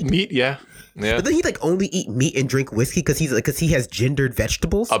eat meat? Eat meat, yeah. But then he like only eat meat and drink whiskey because he has gendered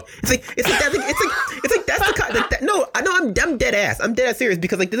vegetables. It's like that's the kind. No, I'm dead ass. I'm dead ass serious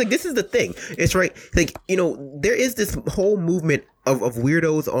because this is the thing. It's right. Like there is this whole movement of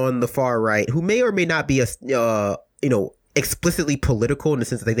weirdos on the far right who may or may not be explicitly political in the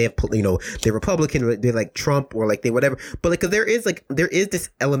sense that they have, they're Republican, they're like Trump or like they whatever. But like, cause there is this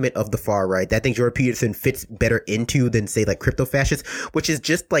element of the far right that I think Jordan Peterson fits better into than say like crypto fascists, which is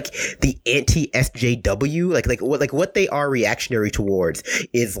just like the anti SJW, what they are reactionary towards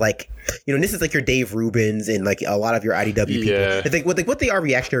is like, this is like your Dave Rubins and like a lot of your IDW people. I think what they are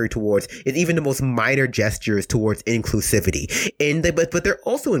reactionary towards is even the most minor gestures towards inclusivity. And but they're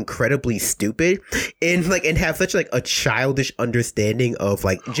also incredibly stupid and have such like a childish understanding of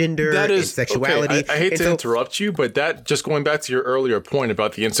like gender and sexuality. Okay. I hate to interrupt you, but that just going back to your earlier point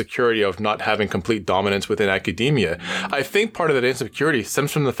about the insecurity of not having complete dominance within academia, I think part of that insecurity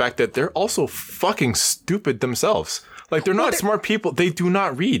stems from the fact that they're also fucking stupid themselves. Like they're not smart people. They do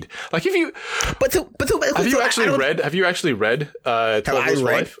not read. Like if you, have you actually read 12 Years of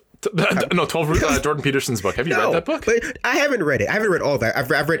Life? No, 12 Jordan Peterson's book. Have you read that book? But I haven't read it. I haven't read all of that.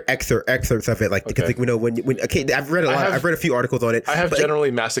 I've read excerpts of it, like because like, I've read a lot. I've read a few articles on it. I have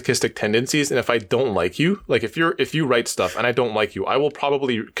generally masochistic tendencies, and if I don't like you, like if you write stuff and I don't like you, I will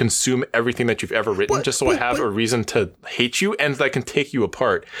probably consume everything that you've ever written just so I have a reason to hate you and I can take you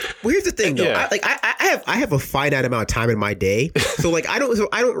apart. Well, here's the thing, though. Yeah. I have a finite amount of time in my day, so like I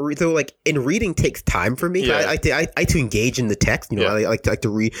don't read. So like, in reading takes time for me. Yeah. I like to engage in the text. I like to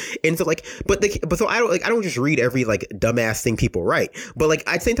read, and so like, but so I don't just read every like dumbass thing people write. But like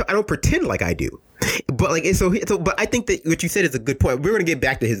at the same time, I don't pretend like I do. But like but I think that what you said is a good point. We're going to get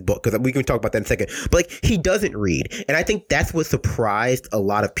back to his book because we can talk about that in a second. But like, he doesn't read, and I think that's what surprised a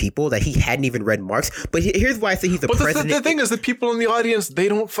lot of people, that he hadn't even read Marx. But here's why I say he's a president. But the thing is, the people in the audience, they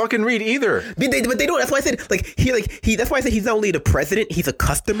don't fucking read either. But they don't. That's why I said that's why I said he's not only the president, he's a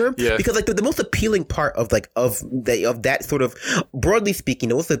customer. Yeah. Because like the most appealing part of that sort of, broadly speaking,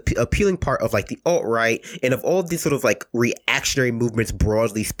 the most appealing part of like the alt-right and of all these sort of like reactionary movements,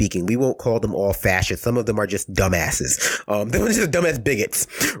 broadly speaking, we won't call them all fascists. Some of them are just dumbasses. They're just dumbass bigots,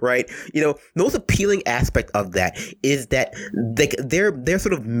 right? The most appealing aspect of that is that their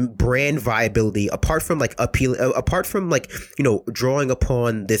sort of brand viability, apart from drawing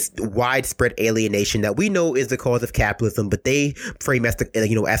upon this widespread alienation that we know is the cause of capitalism, but they frame as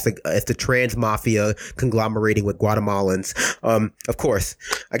the trans mafia conglomerating with Guatemalans. Of course,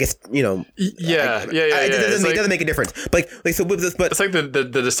 I guess it doesn't make a difference. But so with this, but it's like the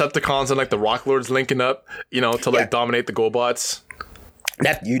Decepticons and like the Rock Lords linking up, to dominate the GoBots.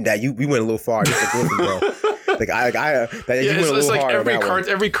 We went a little far. Just like, listen, bro. It's like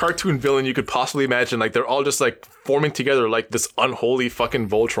every cartoon villain you could possibly imagine. Like they're all just like forming together like this unholy fucking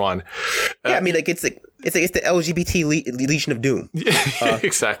Voltron. It's the LGBT Legion of Doom.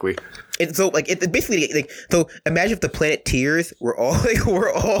 Exactly. And so it's basically so imagine if the Planeteers were all we're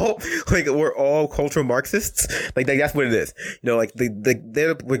all cultural Marxists. Like that's what it is. The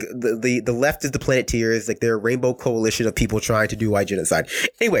left is the Planeteers. Like they're a rainbow coalition of people trying to do white genocide.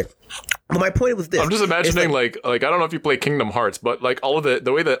 Anyway. But my point was this. I'm just imagining like I don't know if you play Kingdom Hearts, but like all of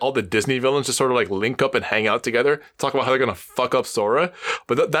the way that all the Disney villains just sort of like link up and hang out together, talk about how they're gonna fuck up Sora.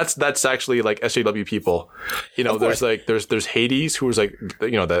 But that's actually like SJW people. There's Hades, who was like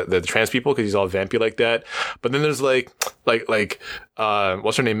the trans people because he's all vampy like that. But then there's like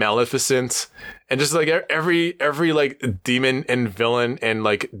what's her name, Maleficent, and just like every like demon and villain and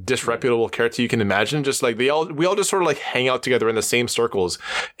like disreputable character you can imagine. Just like we all just sort of like hang out together in the same circles,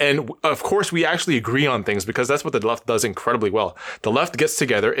 and of course we actually agree on things because that's what the left does incredibly well. The left gets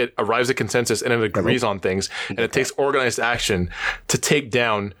together, it arrives at consensus, and it agrees on things, and it takes organized action to take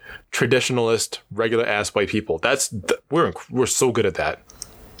down traditionalist, regular ass white people. We're so good at that.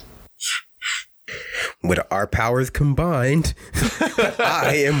 With our powers combined,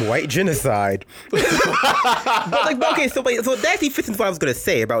 I am white genocide. So that actually fits into what I was going to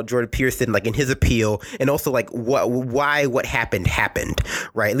say about Jordan Peterson, like in his appeal, and also like what happened,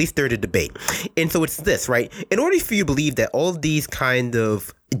 right? At least they're the debate. And so it's this, right? In order for you to believe that all of these kind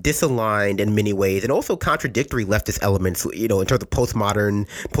of disaligned in many ways and also contradictory leftist elements, in terms of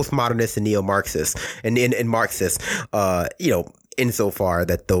postmodernists and neo-Marxists and Marxists, insofar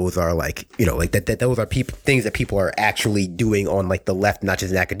that those are that those are things that people are actually doing on like the left, not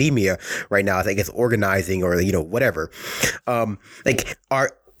just in academia right now. I guess organizing or whatever, are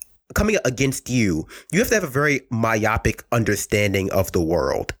coming against you. You have to have a very myopic understanding of the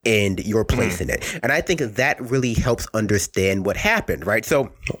world and your place in it, and I think that really helps understand what happened. Right,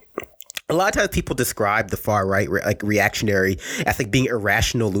 so. A lot of times people describe the far right, like reactionary, as like being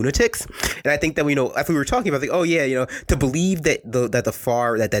irrational lunatics, and I think that as we were talking about, to believe that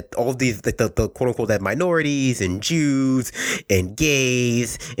that all of these the quote unquote that minorities and Jews and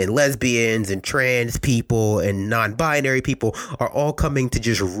gays and lesbians and trans people and non-binary people are all coming to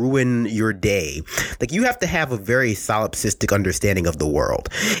just ruin your day. Like you have to have a very solipsistic understanding of the world,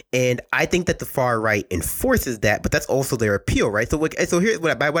 and I think that the far right enforces that, but that's also their appeal, right? So here's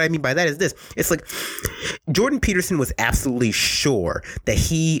what I mean by that is this. It's like Jordan Peterson was absolutely sure that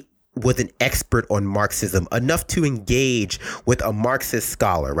he was an expert on Marxism enough to engage with a Marxist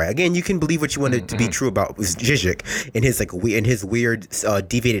scholar, right? Again, you can believe what you wanted to be true about Zizek and his weird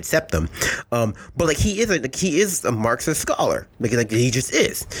deviated septum, but like he is a Marxist scholar, like he just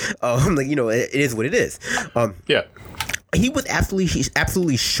is. It is what it is. Yeah. he's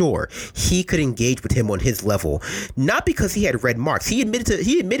absolutely sure he could engage with him on his level, not because he had read Marx. He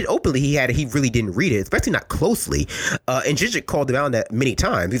admitted openly he really didn't read it, especially not closely. And Zizek called him out on that many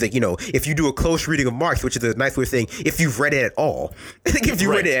times. He's like, if you do a close reading of Marx, which is a nice way of saying if you've read it at all. If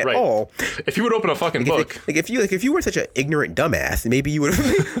you read it at all, if you would open a fucking book, if you were such an ignorant dumbass, maybe you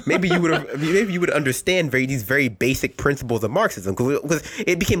would understand these very basic principles of Marxism, because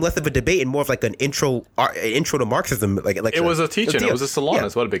it became less of a debate and more of like an intro to Marxism. It was a teaching. It was a salon.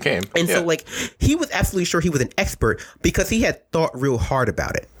 That's what it became. And so, he was absolutely sure he was an expert because he had thought real hard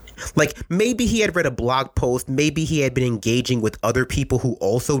about it. Maybe he had read a blog post, maybe he had been engaging with other people who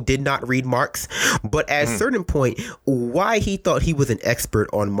also did not read Marx, but at a certain point, why he thought he was an expert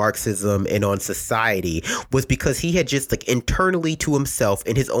on Marxism and on society was because he had just internally to himself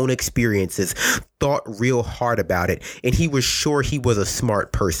in his own experiences thought real hard about it, and he was sure he was a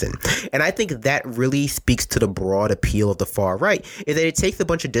smart person. And I think that really speaks to the broad appeal of the far right, is that it takes a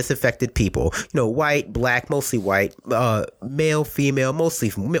bunch of disaffected people, white, black, mostly white, male, female,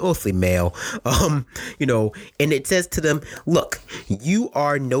 mostly male, and it says to them, look, you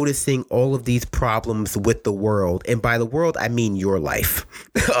are noticing all of these problems with the world, and by the world I mean your life.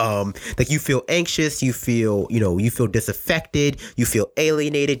 You feel anxious, you feel disaffected, you feel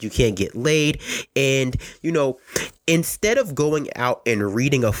alienated, you can't get laid. And, instead of going out and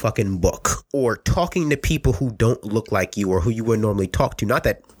reading a fucking book or talking to people who don't look like you or who you would normally talk to, not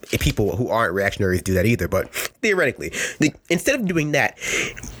that people who aren't reactionaries do that either, but theoretically, instead of doing that,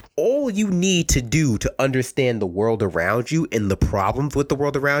 all you need to do to understand the world around you and the problems with the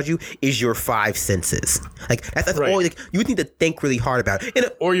world around you is your five senses. That's right. All. You would need to think really hard about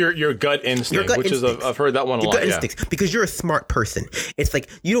it. Or your gut instinct, I've heard that one a lot. Your gut instincts, because you're a smart person. It's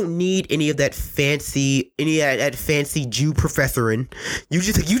you don't need any of that fancy Jew professoring. You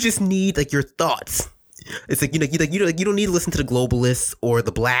just need your thoughts. It's you don't need to listen to the globalists or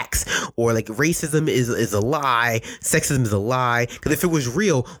the blacks or racism is a lie, sexism is a lie, because if it was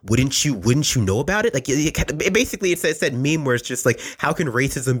real, wouldn't you know about it? Basically it's that meme where it's just how can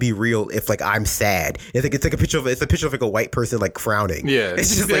racism be real if I'm sad? It's a picture of a white person frowning. Yeah,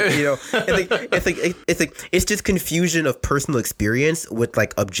 it's just it's just confusion of personal experience with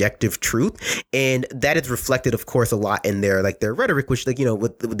objective truth, and that is reflected, of course, a lot in their rhetoric, which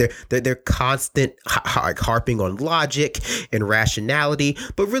with their constant harping on logic and rationality.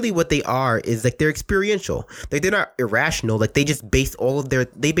 But really what they are is they're experiential. They're not irrational. They just base all of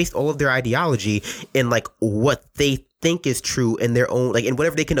their ideology in what they think is true in their own, and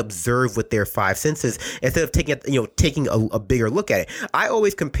whatever they can observe with their five senses, instead of taking a bigger look at it. I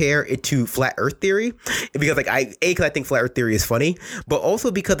always compare it to flat earth theory, because because I think flat earth theory is funny, but also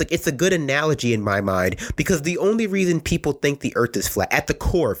because it's a good analogy in my mind, because the only reason people think the earth is flat at the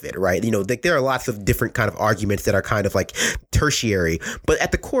core of it, right? There are lots of different kind of arguments that are kind of tertiary, but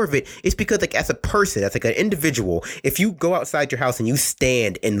at the core of it, it's because as a person, as an individual, if you go outside your house and you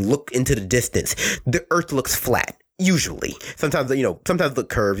stand and look into the distance, the earth looks flat. Usually, sometimes the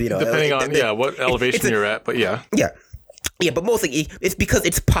curve, depending on what elevation you're at, but yeah. Yeah, but mostly it's because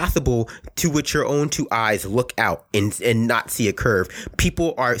it's possible to, with your own two eyes, look out and not see a curve.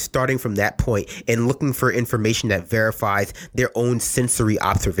 People are starting from that point and looking for information that verifies their own sensory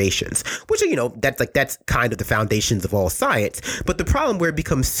observations, which that's kind of the foundations of all science. But the problem where it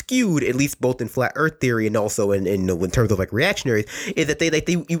becomes skewed, at least both in flat Earth theory and also in terms of reactionaries, is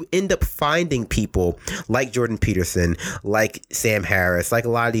that you end up finding people like Jordan Peterson, like Sam Harris, like a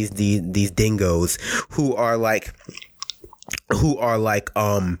lot of these dingoes who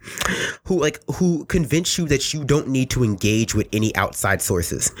convince you that you don't need to engage with any outside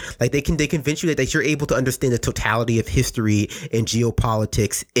sources. They convince you that you're able to understand the totality of history and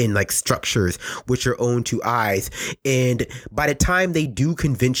geopolitics in structures with your own two eyes. And by the time they do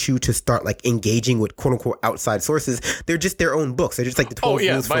convince you to start engaging with quote unquote outside sources, they're just their own books. They're just the 12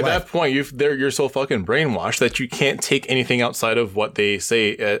 rules for life. By that point, you're so fucking brainwashed that you can't take anything outside of what they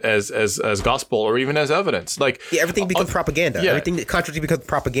say as gospel or even as evidence. Everything becomes propaganda. Yeah. Everything that contradicts becomes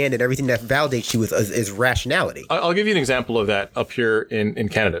propaganda, and everything that validates you is rationality. I'll give you an example of that up here in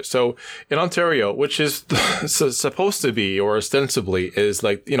Canada. So in Ontario, which is supposed to be, or ostensibly is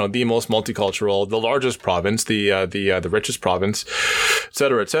the most multicultural, the largest province, the richest province,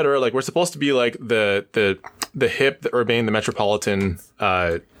 et cetera, we're supposed to be the hip, the urban, the metropolitan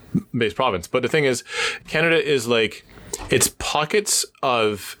based province. But the thing is, Canada is it's pockets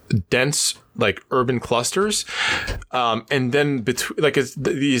of dense urban clusters, and then between it's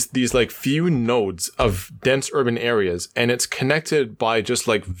these few nodes of dense urban areas, and it's connected by just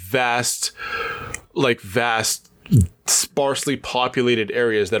vast sparsely populated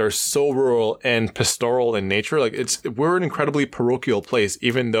areas that are so rural and pastoral in nature. Like we're an incredibly parochial place,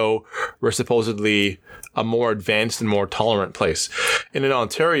 even though we're supposedly a more advanced and more tolerant place. And in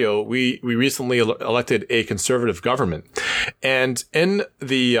Ontario, we recently elected a conservative government, and in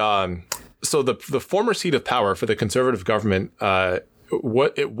the so the former seat of power for the conservative government,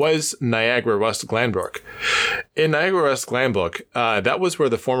 it was Niagara West Glanbrook. In Niagara West Glanbrook, that was where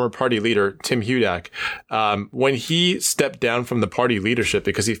the former party leader, Tim Hudak, when he stepped down from the party leadership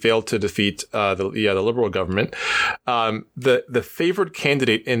because he failed to defeat the Liberal government, the favored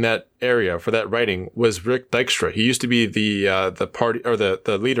candidate in that area for that riding was Rick Dykstra. He used to be the party or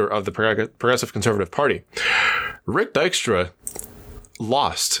the leader of the Progressive Conservative Party. Rick Dykstra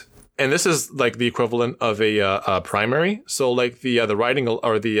lost. And this is like the equivalent of a primary. So like the riding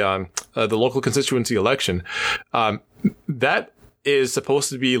or the local constituency election, that is supposed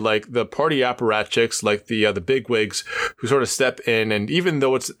to be like the party apparatchiks, like the bigwigs who sort of step in. And even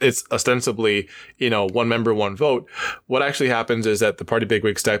though it's ostensibly, one member, one vote, what actually happens is that the party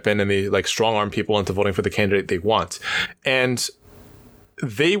bigwigs step in and they like strong arm people into voting for the candidate they want. And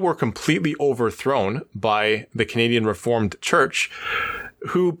they were completely overthrown by the Canadian Reformed Church,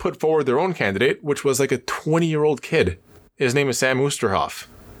 who put forward their own candidate, which was like a 20-year-old kid. His name is Sam Oosterhoff.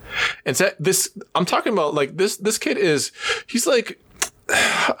 And so I'm talking about like this kid he's like,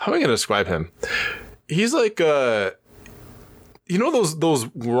 how am I going to describe him? He's like, those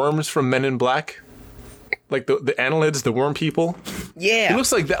worms from Men in Black? Like the annelids, the worm people. Yeah. He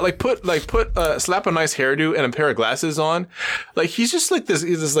looks like that. Like slap a nice hairdo and a pair of glasses on. Like he's just like this.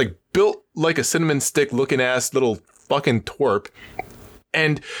 He's just like built like a cinnamon stick looking ass little fucking twerp.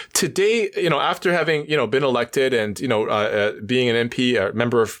 And today, after having, been elected and, being an MP, a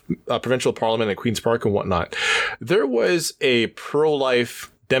member of provincial parliament at Queen's Park and whatnot, there was a pro-life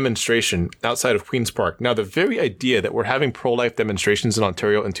demonstration outside of Queen's Park. Now, the very idea that we're having pro-life demonstrations in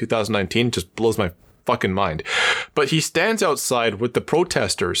Ontario in 2019 just blows my fucking mind. But he stands outside with the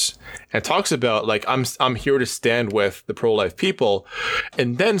protesters and talks about like, I'm here to stand with the pro-life people,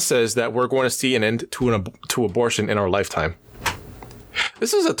 and then says that we're going to see an end to abortion in our lifetime.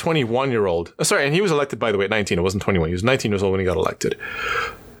 This is a 21-year-old. Sorry, and he was elected, by the way, at 19. It wasn't 21. He was 19 years old when he got elected.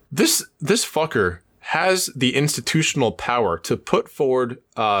 This fucker has the institutional power to put forward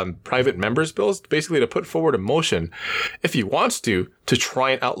private members' bills, basically to put forward a motion, if he wants to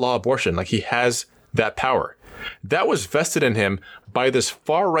try and outlaw abortion. Like, he has that power. That was vested in him by this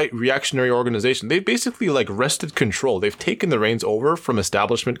far-right reactionary organization. They've basically like wrested control. They've taken the reins over from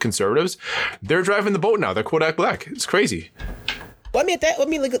establishment conservatives. They're driving the boat now. They're Kodak Black. It's crazy. Well,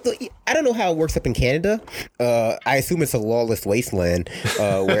 I don't know how it works up in Canada. I assume it's a lawless wasteland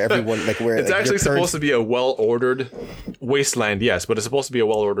where everyone where it's actually supposed to be a well-ordered wasteland, yes, but it's supposed to be a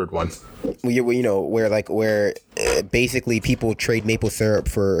well-ordered one. Where basically people trade maple syrup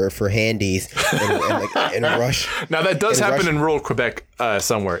for handies and rush. Now that does happen in rural Quebec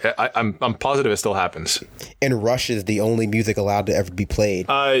somewhere. I'm positive it still happens. And Rush is the only music allowed to ever be played.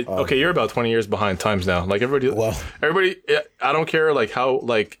 Okay, you're about 20 years behind times now. Like everybody. I don't care like how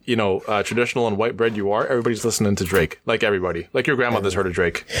traditional and white bread you are. Everybody's listening to Drake. Like everybody. Like your grandmother's heard of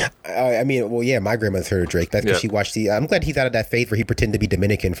Drake. My grandmother's heard of Drake. That's because she watched I'm glad he's out of that phase where he pretended to be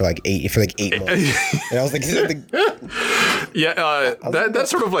Dominican for like 8 months. And I was like, that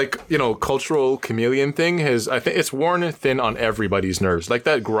sort of like cultural chameleon thing I think it's worn thin on everybody's nerves. Like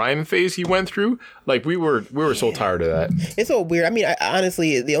that grime phase he went through. Like we were so tired of that. It's so weird. I mean,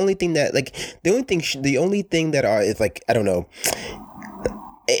 honestly, the only thing that is like, I don't know.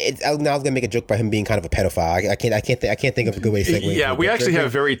 Now I was gonna make a joke about him being kind of a pedophile. I can't think of a good way to segue. Yeah, we actually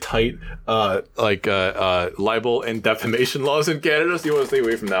have very tight libel and defamation laws in Canada, so you want to stay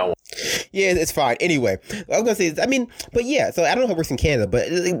away from that one. Yeah, it's fine. Anyway, I was gonna say, so I don't know how it works in Canada, but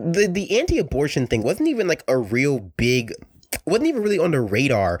the anti-abortion thing wasn't even like a real big. Wasn't even really on the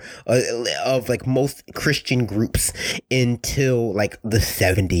radar of like most Christian groups until like the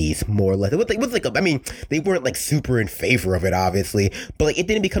 70s, more or less. They weren't like super in favor of it, obviously, but like it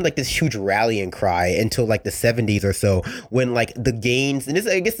didn't become like this huge rallying cry until like the 70s or so, when like the gains, and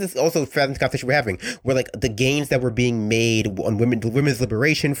I guess this also fathers the conversation we're having, where like the gains that were being made on the women's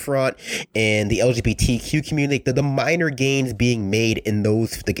liberation front and the LGBTQ community, the minor gains being made in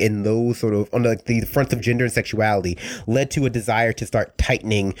those sort of on the fronts of gender and sexuality led to a desire to start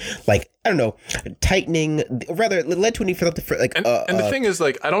tightening, led to a need for something for like. And the thing is,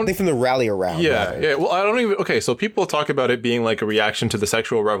 like, I don't think from the rally around. Yeah, yeah. Well, I don't even. Okay, so people talk about it being like a reaction to the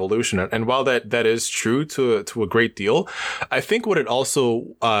sexual revolution, and while that is true to a great deal, I think what it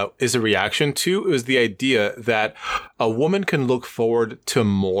also is a reaction to is the idea that a woman can look forward to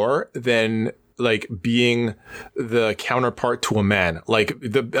more than like being the counterpart to a man, like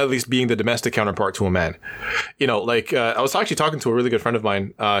at least being the domestic counterpart to a man. You know, like I was actually talking to a really good friend of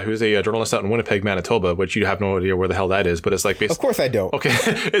mine who's a journalist out in Winnipeg, Manitoba, which you have no idea where the hell that is, but it's like of course I don't. Okay,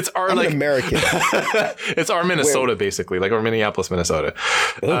 it's our I'm like an American. It's our Minnesota, basically, like our Minneapolis, Minnesota.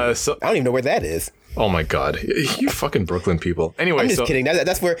 So I don't even know where that is. Oh my God, you fucking Brooklyn people. Anyway, I'm just kidding.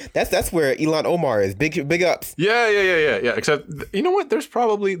 That's where Elon Omar is. Big ups. Yeah. Except, you know what?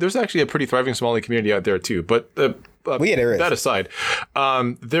 There's actually a pretty thriving Somali community out there too. But there is. That aside,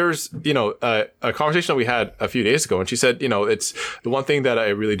 there's a conversation that we had a few days ago, and she said, it's the one thing that I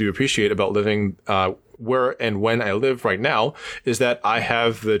really do appreciate about living where and when I live right now is that I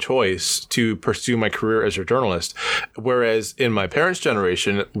have the choice to pursue my career as a journalist. Whereas in my parents'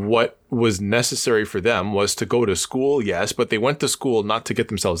 generation, what was necessary for them was to go to school, yes, but they went to school not to get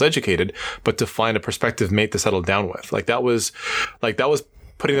themselves educated, but to find a prospective mate to settle down with. That was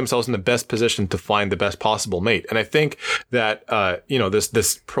putting themselves in the best position to find the best possible mate. And I think that,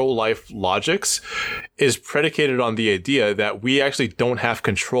 this pro-life logics is predicated on the idea that we actually don't have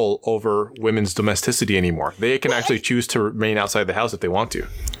control over women's domesticity anymore. They can actually choose to remain outside the house if they want to.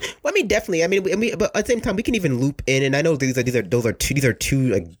 Well, I mean, definitely. I mean, but at the same time, we can even loop in, and I know these are two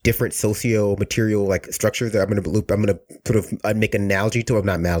like different socio-material like structures that I'm going to sort of make an analogy to, or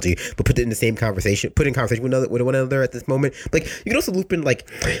not analogy, but put it in the same conversation, put in conversation with one another at this moment. Like, you can also loop in like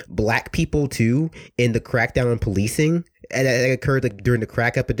Black people too in the crackdown on policing. And that occurred like during the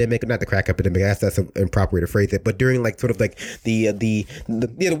crack epidemic, not the crack epidemic. That's an improper way to phrase it. But during like sort of like the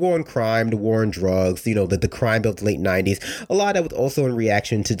war on crime, the war on drugs, the crime bill of the late 90s. A lot of that was also in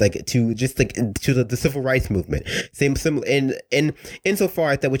reaction to the civil rights movement. Same in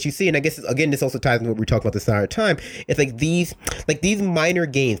insofar as that what you see, and I guess again this also ties into what we're talking about this entire time. It's like these minor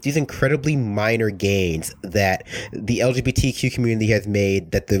gains, these incredibly minor gains that the LGBTQ community has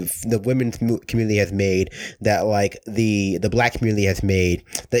made, that the women's community has made, that like the Black community has made,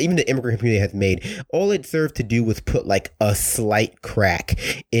 that even the immigrant community has made. All it served to do was put like a slight crack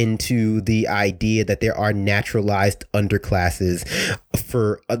into the idea that there are naturalized underclasses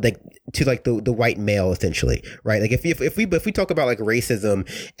for the white male, essentially, right? Like if we talk about like racism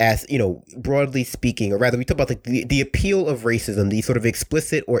as broadly speaking, or rather we talk about like the appeal of racism, the sort of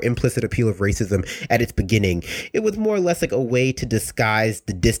explicit or implicit appeal of racism at its beginning, it was more or less like a way to disguise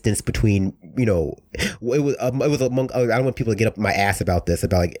the distance between it was among. I don't want people to get up my ass about this,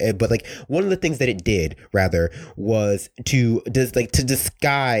 but like one of the things that it did rather was to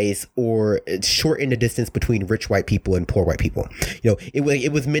disguise or shorten the distance between rich white people and poor white people.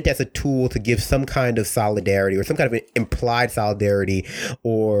 It was meant as a tool to give some kind of solidarity or some kind of implied solidarity,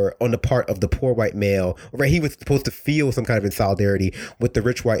 or on the part of the poor white male, right? He was supposed to feel some kind of solidarity with the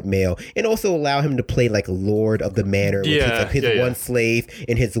rich white male, and also allow him to play like lord of the manor with his one slave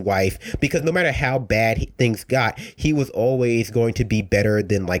and his wife, because no matter how bad things got, he was always going to be better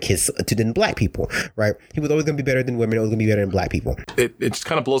than than Black people, right? He was always going to be better than women. Always going to be better than Black people. It just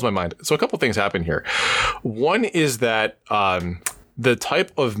kind of blows my mind. So a couple things happen here. One is that the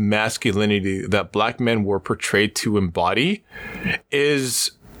type of masculinity that Black men were portrayed to embody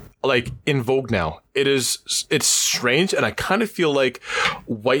is like in vogue now. It's strange, and I kind of feel like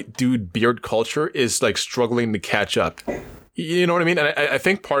white dude beard culture is like struggling to catch up. You know what I mean? And I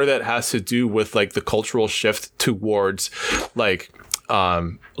think part of that has to do with like the cultural shift towards like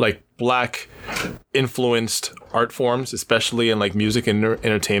Black influenced art forms, especially in like music and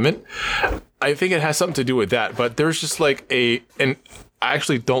entertainment. I think it has something to do with that, but there's just like and I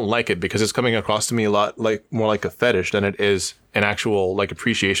actually don't like it because it's coming across to me a lot like more like a fetish than it is an actual like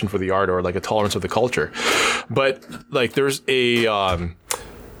appreciation for the art or like a tolerance of the culture. But like there's I'm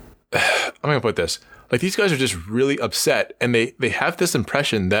gonna put this. Like these guys are just really upset, and they have this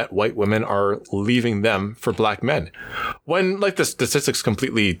impression that white women are leaving them for Black men, when like the statistics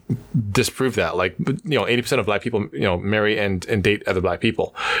completely disprove that. Like 80% of Black people marry and date other Black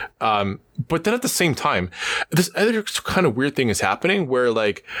people. But then at the same time, this other kind of weird thing is happening where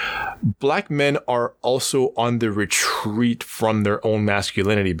like Black men are also on the retreat from their own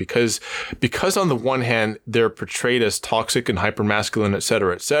masculinity because on the one hand, they're portrayed as toxic and hypermasculine,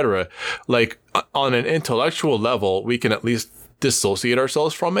 et cetera, like on an intellectual level, we can at least dissociate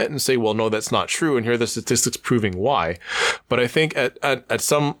ourselves from it and say, well, no, that's not true. And here are the statistics proving why. But I think at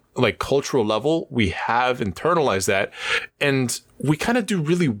some like cultural level, we have internalized that, and we kind of do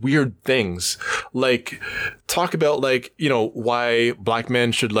really weird things, like talk about like, why Black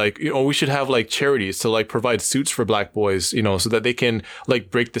men should like, we should have like charities to like provide suits for Black boys, so that they can like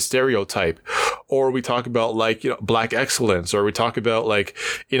break the stereotype. Or we talk about like, Black excellence, or we talk about like,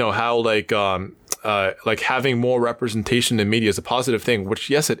 how like, like having more representation in media is a positive thing, which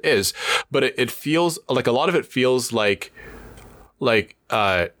yes, it is, but it feels like a lot of it feels like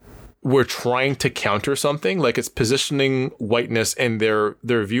we're trying to counter something, like it's positioning whiteness and their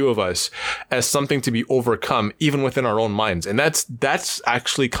view of us as something to be overcome even within our own minds. And that's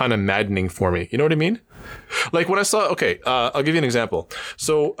actually kind of maddening for me. You know what I mean? Like when I saw, I'll give you an example.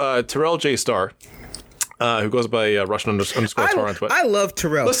 So Terrell J. Star, who goes by Russian underscore Tar on Twitter. I love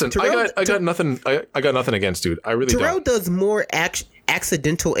Terrell. Listen, I got nothing against, dude. I really Terrell don't. does more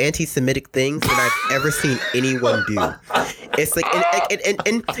accidental anti-Semitic things than I've ever seen anyone do. It's like,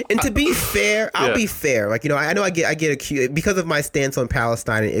 and to be fair, I'll be fair. Like, you know, I know I get accused because of my stance on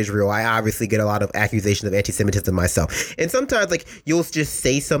Palestine and Israel. I obviously get a lot of accusations of anti-Semitism myself. And sometimes, like, you'll just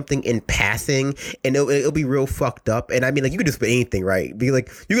say something in passing, and it'll be real fucked up. And I mean, like, you can just put anything, right? Be like,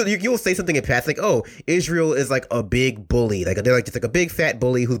 you'll say something in passing, like, oh, Israel is like a big bully, like they're like just like a big fat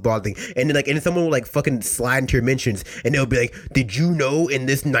bully who's bothering. And then and someone will like fucking slide into your mentions, and they'll be like, did you know in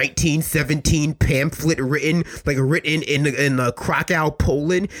this 1917 pamphlet written in Krakow,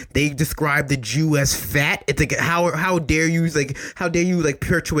 Poland, they described the Jew as fat? It's like, how dare you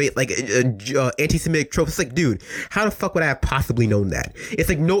perpetuate like anti-Semitic tropes? It's like, dude, how the fuck would I have possibly known that? It's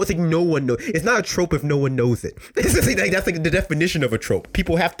like no one knows. It's not a trope if no one knows it. It's just like that's like the definition of a trope.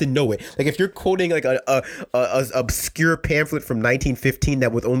 People have to know it. Like if you're quoting like a obscure pamphlet from 1915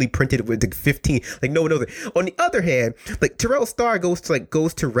 that was only printed with the 15, like no one knows it. On the other hand, like Terrell Star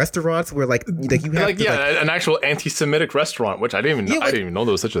goes to restaurants where like you have an actual anti-Semitic restaurant, which I didn't even know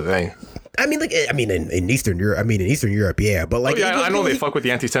there was such a thing. In Eastern Europe, yeah, but like I know they fuck with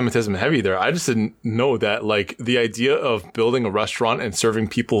the anti-Semitism heavy there. I just didn't know that like the idea of building a restaurant and serving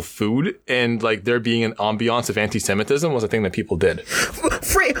people food and like there being an ambiance of anti-Semitism was a thing that people did.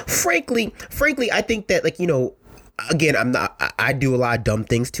 Frankly, I think that, like, you know, again, I do a lot of dumb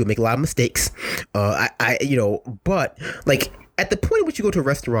things too, make a lot of mistakes. But like at the point at which you go to a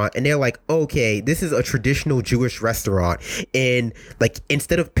restaurant and they're like, okay, this is a traditional Jewish restaurant, and like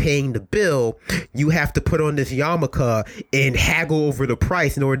instead of paying the bill, you have to put on this yarmulke and haggle over the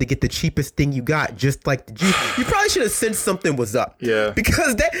price in order to get the cheapest thing you got, just like the Jews. You probably should have sensed something was up. Yeah.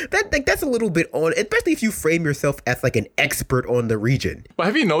 Because that's a little bit on, especially if you frame yourself as like an expert on the region. Well,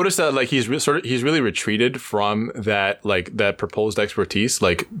 have you noticed that like he's really retreated from that proposed expertise,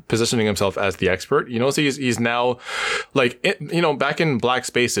 like positioning himself as the expert? You know, so he's now like back in black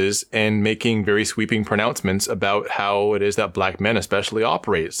spaces and making very sweeping pronouncements about how it is that black men especially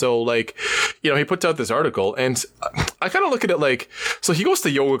operate. So like, you know, he puts out this article and I kind of look at it like, so he goes to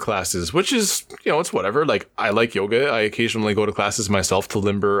yoga classes, which is, you know, it's whatever. Like I like yoga. I occasionally go to classes myself to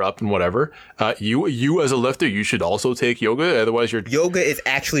limber up and whatever. You as a lifter, you should also take yoga. Otherwise yoga is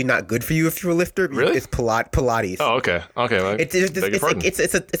actually not good for you if you're a lifter. Really? It's Pilates. Oh, okay. Well, it's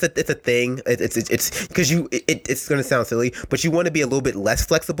a thing. It's because it's going to sound silly, but you want to be a little bit less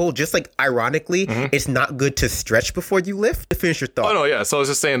flexible. Just like ironically, it's not good to stretch before you lift. To finish your thought. Oh no, yeah. So I was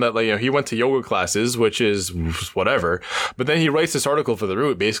just saying that, like, you know, he went to yoga classes, which is whatever. But then he writes this article for The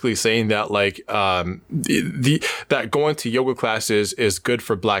Root, basically saying that like that going to yoga classes is good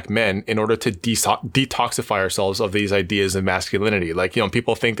for black men in order to detoxify ourselves of these ideas of masculinity. Like, you know,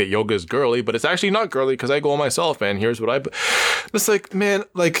 people think that yoga is girly, but it's actually not girly because I go myself, and here's what it's like, man.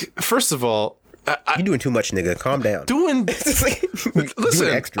 Like, first of all, you're doing too much, nigga. Calm down.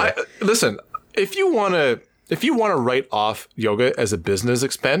 Listen. If you want to write off yoga as a business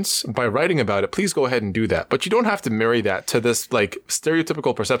expense by writing about it, please go ahead and do that. But you don't have to marry that to this like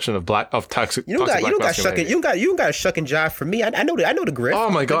stereotypical perception of toxic. You don't got to shuck and jive for me. I know the grip. Oh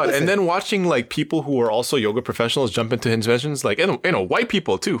my god! Like, and then watching like people who are also yoga professionals jump into his mentions, like white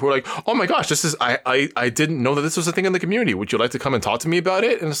people too, who are like, oh my gosh, this is I didn't know that this was a thing in the community. Would you like to come and talk to me about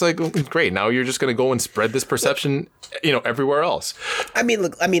it? And it's like, great. Now you're just going to go and spread this perception, everywhere else. I mean,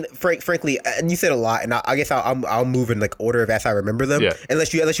 look. I mean, frankly, and you said a lot, and I guess I'll move in like order of as I remember them. Yeah.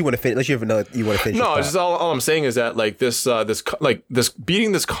 Unless you want to finish. Unless you have another you want to finish. No, just all I'm saying is that like this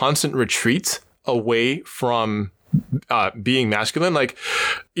beating this constant retreat away from being masculine. Like,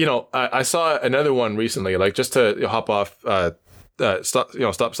 I saw another one recently. Like, just to hop off.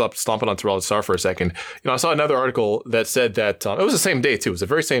 Stop stomping on Terrell Star for a second. I saw another article that said that it was the same day too. It was the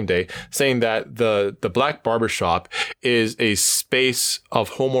very same day, saying that the black barbershop is a space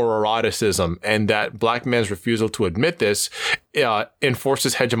of homoeroticism, and that black men's refusal to admit this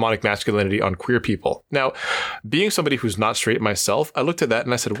enforces hegemonic masculinity on queer people. Now, being somebody who's not straight myself, I looked at that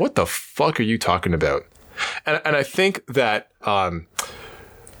and I said, "What the fuck are you talking about?" And I think that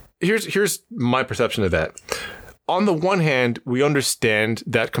here's my perception of that. on the one hand, we understand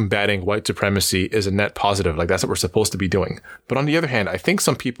that combating white supremacy is a net positive. Like, that's what we're supposed to be doing. But on the other hand, I think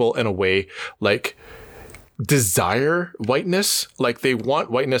some people, in a way, like, desire whiteness. Like, they want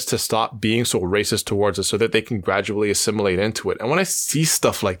whiteness to stop being so racist towards us so that they can gradually assimilate into it. And when I see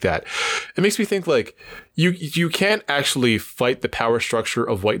stuff like that, it makes me think, like, you can't actually fight the power structure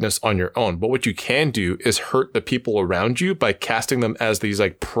of whiteness on your own. But what you can do is hurt the people around you by casting them as these,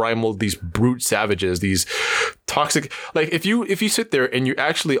 like, primal, these brute savages, these toxic. Like, if you sit there and you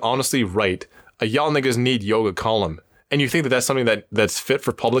actually honestly write a y'all niggas need yoga column, and you think that that's something that's fit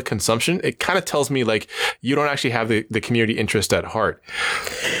for public consumption, it kind of tells me, like, you don't actually have the community interest at heart.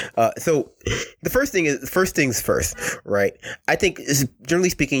 So the first things first, right? I think, generally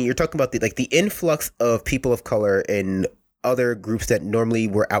speaking, you're talking about the influx of people of color in other groups that normally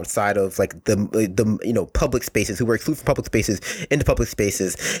were outside of, like, the public spaces, who were excluded from public spaces into public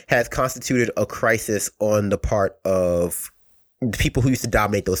spaces, has constituted a crisis on the part of the people who used to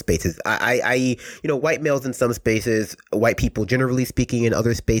dominate those spaces, i.e., white males in some spaces, white people generally speaking in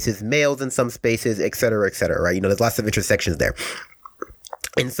other spaces, males in some spaces, et cetera, right? There's lots of intersections there.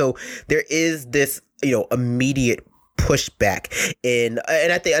 And so there is this, immediate pushback. And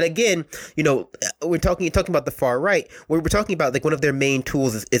I think, and again, we're talking about the far right. We're talking about, like, one of their main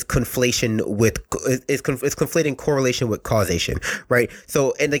tools is conflation with is conflating correlation with causation, right?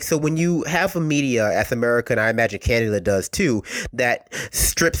 So when you have a media, as America and I imagine Canada does too, that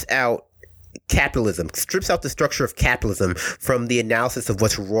strips out the structure of capitalism from the analysis of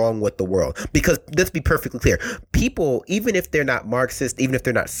what's wrong with the world. Because let's be perfectly clear, people, even if they're not Marxist, even if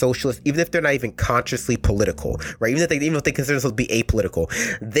they're not socialist, even if they're not even consciously political, right? Even if they consider themselves to be apolitical,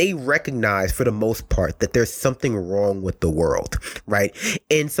 they recognize, for the most part, that there's something wrong with the world, right?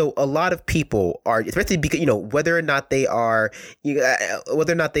 And so a lot of people are, especially because, whether or not they are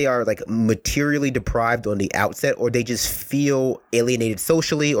like materially deprived on the outset, or they just feel alienated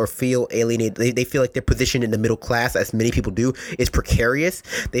socially, or feel alienated. They feel like their position in the middle class, as many people do, is precarious.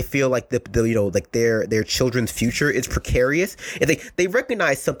 They feel like their children's future is precarious, and they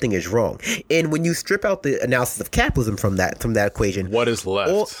recognize something is wrong. And when you strip out the analysis of capitalism from that equation, what is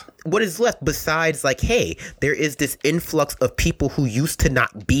left? What is left besides, like, hey, there is this influx of people who used to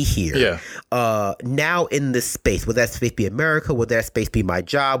not be here, now in this space. Would that space be America? Would that space be my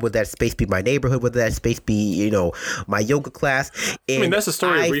job? Would that space be my neighborhood? Would that space be, my yoga class? And that's the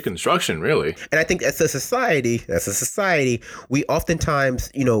story of Reconstruction, really. And I think as a society, we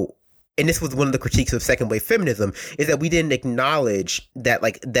oftentimes, and this was one of the critiques of second wave feminism, is that we didn't acknowledge that,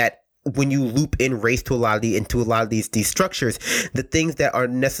 like, that when you loop in race into a lot of these structures, the things that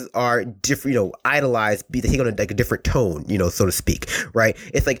are different, idolized, they take on a different tone, so to speak, right?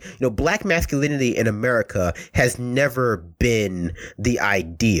 It's like, black masculinity in America has never been the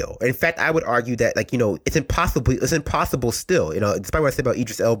ideal. In fact, I would argue that, like, it's impossible still, despite what I said about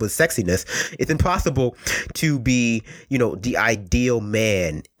Idris Elba's sexiness, it's impossible to be, the ideal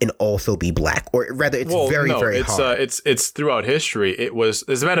man and also be black, or rather, it's very hard. It's throughout history. It was,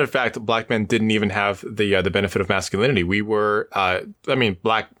 as a matter of fact, black men didn't even have the benefit of masculinity. We were,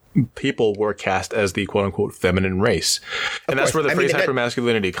 black people were cast as the quote unquote feminine race. And that's where the phrase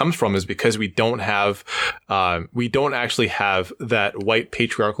hypermasculinity comes from, is because we don't actually have that white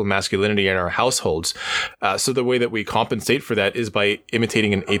patriarchal masculinity in our households. So the way that we compensate for that is by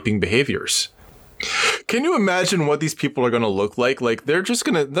imitating and aping behaviors. Can you imagine what these people are going to look like? Like, they're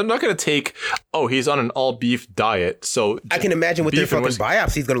not going to take, he's on an all beef diet. So I can imagine what their fucking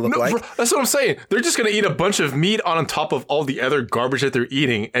biopsy's going to look like. That's what I'm saying. They're just going to eat a bunch of meat on top of all the other garbage that they're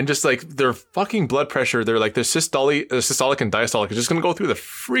eating. And just, like, their fucking blood pressure, their systolic and diastolic is just going to go through the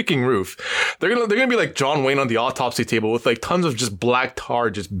freaking roof. They're going to be like John Wayne on the autopsy table with, like, tons of just black tar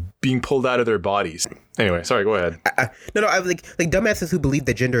just being pulled out of their bodies. Anyway, sorry, go ahead. No, I was like dumbasses who believe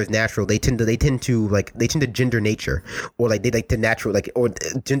that gender is natural. They tend to gender nature, or like they like to natural, like, or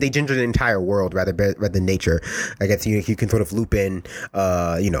they gender the entire world rather than nature. I guess you can sort of loop in,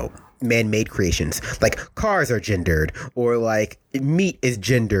 man-made creations, like cars are gendered, or like meat is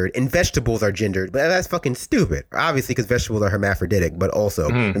gendered and vegetables are gendered, but that's fucking stupid, obviously, because vegetables are hermaphroditic, but also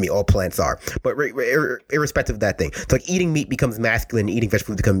all plants are, but irrespective of that thing. So, like, eating meat becomes masculine, eating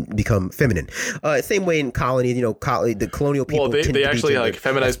vegetables become feminine. Same way in colonies, the colonial people, they actually like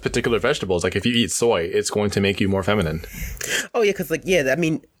feminize particular vegetables. Like, if you eat soy, it's going to make you more feminine. Oh yeah, because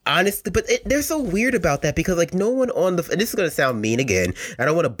honestly, but they're so weird about that because like no one on the, and this is gonna sound mean again. I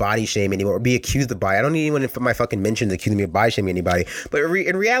don't want to body shame anyone or be accused of body. I don't need anyone in my fucking mentions accusing me of body shaming anybody. But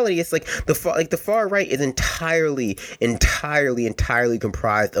in reality, it's like the far right is entirely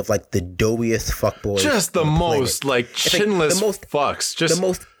comprised of like the doughiest fuckboys. Just the most like chinless fucks. Just the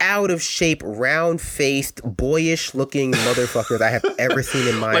most out of shape, round faced, boyish looking motherfuckers I have ever seen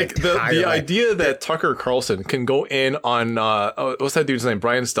in my entire life. The idea that Tucker Carlson can go in on what's that dude's name?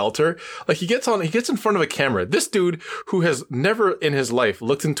 Brian Stelter. Like he gets in front of a camera. This dude who has never in his life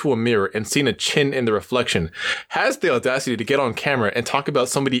looked into a mirror and seen a chin in the reflection has the audacity to get on camera and talk about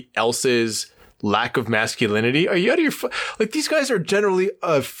somebody else's lack of masculinity. Are you out of your like these guys are generally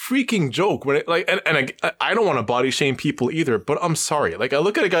a freaking joke when it, like and I don't want to body shame people either, but I'm sorry. Like I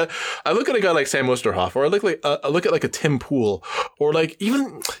look at a guy like Sam Osterhoff, or I look at like a Tim Pool, or like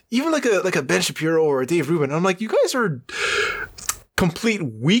even like a Ben Shapiro or a Dave Rubin. I'm like, you guys are complete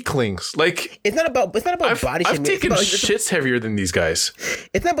weaklings. Like it's not about body shaming. I've taken shits heavier than these guys.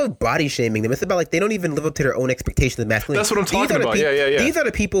 It's not about body shaming them. It's about like they don't even live up to their own expectations of masculinity. That's what I'm talking about. Yeah. These are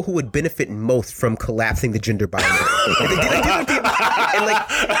the people who would benefit most from collapsing the gender binary. And like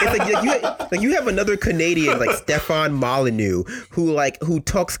it's like you have another Canadian like Stefan Molyneux who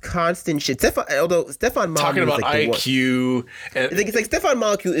talks constant shit. Although Stefan Molyneux talking about is like IQ and it's like Stefan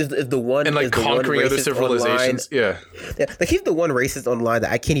Molyneux is the one and like conquering other civilizations. Yeah, like he's the one racist online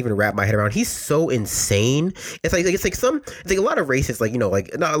that I can't even wrap my head around. He's so insane. It's like a lot of racists, like, you know,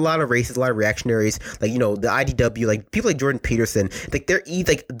 like not a lot of racists, a lot of reactionaries, like, you know, the IDW, like people like Jordan Peterson, like their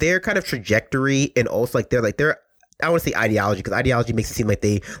kind of trajectory, and also like their I want to say ideology, because ideology makes it seem like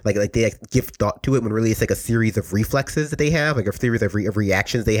they give thought to it, when really it's like a series of reflexes that they have, like a series of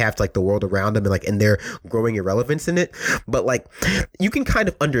reactions they have to like the world around them, and their growing irrelevance in it. But like you can kind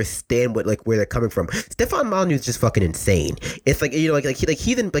of understand what like where they're coming from. Stefan Molyneux is just fucking insane. It's like, you know, like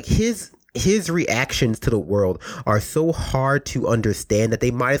his reactions to the world are so hard to understand that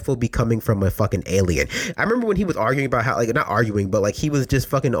they might as well be coming from a fucking alien. I remember when he was arguing about how, like, not arguing, but like he was just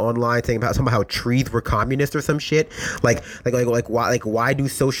fucking online saying about somehow trees were communist or some shit. Like why do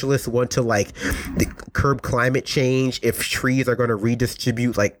socialists want to like curb climate change if trees are going to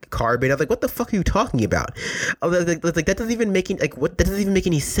redistribute like carbon? I was like, what the fuck are you talking about? I was like that doesn't even make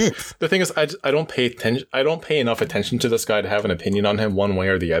any sense. The thing is, I don't pay enough attention to this guy to have an opinion on him one way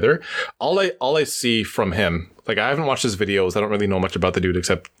or the other. All I see from him, like, I haven't watched his videos. I don't really know much about the dude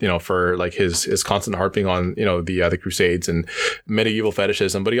except, you know, for like his constant harping on, you know, the Crusades and medieval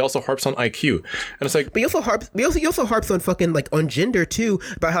fetishism. But he also harps on IQ, and it's like, but he also harps on fucking like on gender too,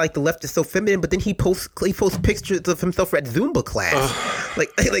 about how like the left is so feminine. But then he posts pictures of himself at Zumba class,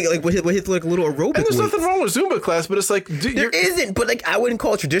 like with his like little aerobic. And there's nothing wrong with Zumba class, but it's like, there isn't. But like I wouldn't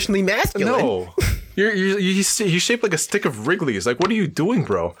call it traditionally masculine. No. You're shaped like a stick of Wrigley's. Like, what are you doing,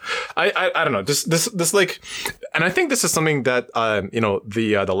 bro? I don't know. This like, and I think this is something that you know,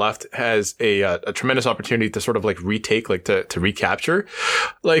 the left has a tremendous opportunity to sort of like retake, like to recapture.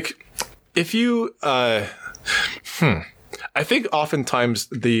 Like, if you I think oftentimes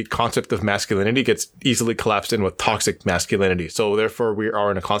the concept of masculinity gets easily collapsed in with toxic masculinity. So therefore we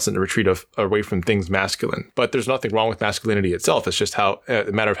are in a constant retreat away from things masculine. But there's nothing wrong with masculinity itself. It's just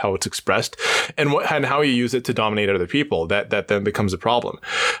a matter of how it's expressed and how you use it to dominate other people. That then becomes a problem.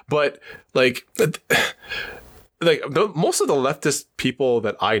 But like most of the leftist people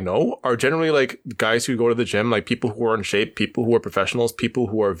that I know are generally like guys who go to the gym, like people who are in shape, people who are professionals, people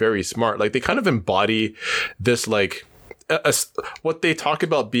who are very smart. Like they kind of embody this like what they talk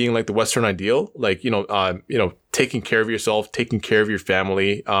about being like the Western ideal, like, you know, taking care of yourself, taking care of your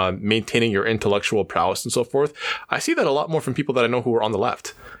family, maintaining your intellectual prowess and so forth. I see that a lot more from people that I know who are on the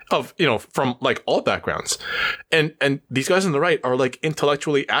left, of, you know, from like all backgrounds. And these guys on the right are like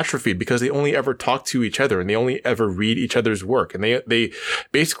intellectually atrophied because they only ever talk to each other and they only ever read each other's work. And they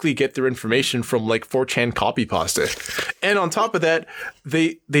basically get their information from like 4chan copy pasta. And on top of that,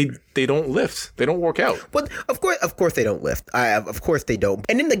 they don't lift. They don't work out. But of course they don't lift. Of course they don't.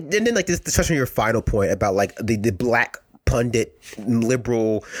 And then like this discussion on your final point about like the black pundit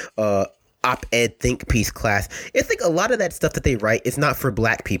liberal op-ed think piece class, it's like a lot of that stuff that they write is not for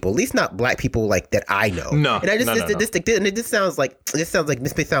black people, at least not black people like that I know. No, and this sounds like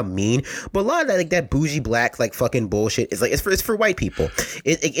this may sound mean, but a lot of that, like that bougie black like fucking bullshit is like it's for white people.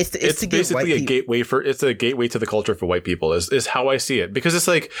 It's to basically a gateway to the culture for white people is how I see it, because it's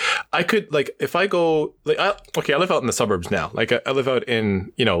like I could, like, if I go like I live out in the suburbs now, like I live out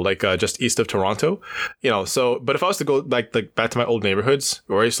in, you know, like just east of Toronto, you know, so but if I was to go like back to my old neighborhoods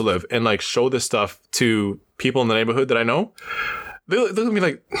where I used to live and like show this stuff to people in the neighborhood that I know, they'll be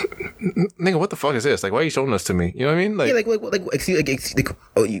like, nigga, what the fuck is this? Like, why are you showing this to me? You know what I mean? Like, yeah,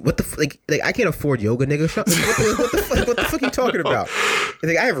 what the like I can't afford yoga, nigga. What the fuck are you talking about?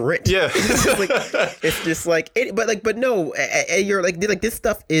 Like, I have rent. Yeah. It's just like, but no, you're like this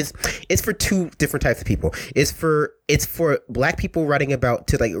stuff it's for two different types of people. It's for black people writing about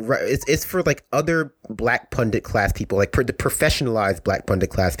it's for like other black pundit class people, like the professionalized black pundit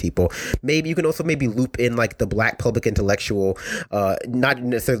class people. Maybe you can also maybe loop in like the black public intellectual, not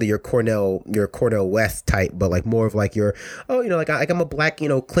necessarily your Cornell West type, but like more of like your, like I'm a black,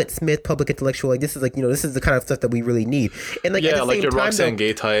 Clint Smith public intellectual. Like this is the kind of stuff that we really need. And like, yeah, like your Roxane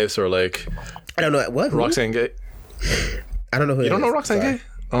Gay types, or like, I don't know what Roxane Gay. I don't know who. You don't know Roxane Gay?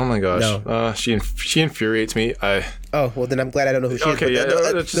 Oh my gosh, no. She infuriates me. Oh, well, then I'm glad I don't know who she is. Okay, yeah,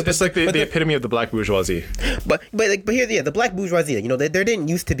 it's like the epitome of the black bourgeoisie. But here, yeah, the black bourgeoisie. There didn't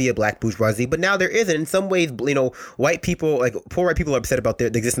used to be a black bourgeoisie, but now there is. And in some ways, white people, like poor white people, are upset about the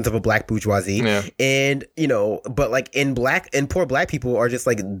existence of a black bourgeoisie. Yeah. And but like poor black people are just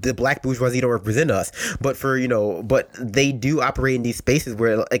like, the black bourgeoisie don't represent us. But but they do operate in these spaces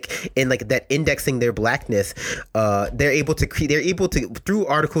where like in like that indexing their blackness, they're able to through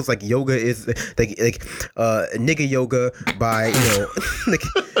articles like yoga is like nigga yoga by like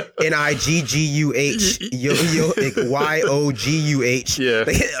NIGGUH like YOGUH, yeah,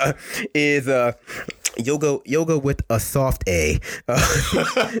 is yoga with a soft A.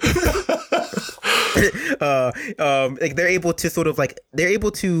 Like they're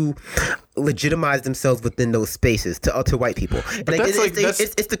able to legitimize themselves within those spaces to white people. And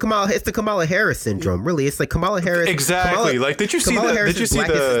it's the Kamala Harris syndrome. Really, it's like Kamala Harris. Exactly. Did you see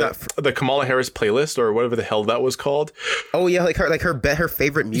the Kamala Harris playlist or whatever the hell that was called? Oh yeah, her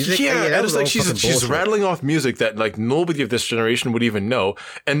favorite music. Yeah, that was like she's rattling off music that like nobody of this generation would even know.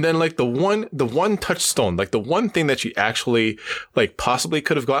 And then like the one touchstone, like the one thing that she actually like possibly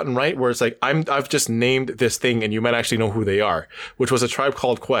could have gotten right, where it's like I've just named this thing and you might actually know who they are, which was A Tribe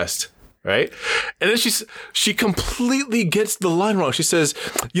Called Quest. Right? And then she completely gets the line wrong. She says,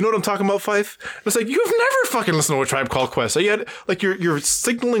 "You know what I'm talking about, Fife?" And it's like, you've never fucking listened to A Tribe Called Quest. So you're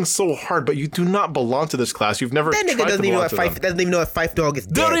signaling so hard, but you do not belong to this class. You've never. That nigga doesn't even know if Fife Dog is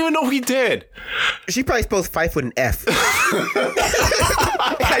dead. They don't even know he did. She probably spells Fife with an F.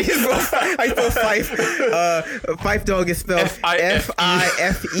 I spell Fife. Fife Dog is spelled Fife.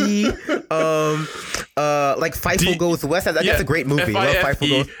 Like Fifo Goes West. That's a great movie. Fifo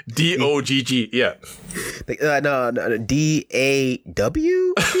Goes DOGG. Yeah. No, DAW.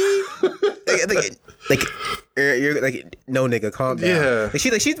 Like you're like, no, nigga, calm down. Yeah.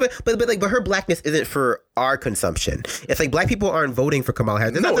 But her blackness isn't for our consumption. It's like black people aren't voting for Kamala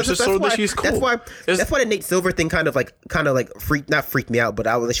Harris. She's cool. That's why the Nate Silver thing kind of freaked me out. But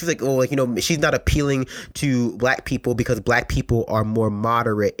she was like, oh, like, she's not appealing to black people because black people are more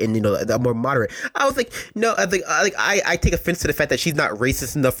moderate and they're more moderate. I was like, no, I take offense to the fact that she's not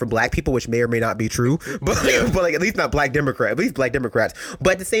racist enough for black people, which may or may not be true. But at least not black Democrats. At least black Democrats.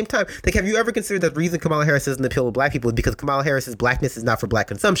 But at the same time, like, have you ever considered that the reason Kamala Harris doesn't appeal to black people is because Kamala Harris's blackness is not for black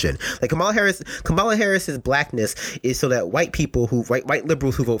consumption? Like Kamala Harris's blackness is so that white people white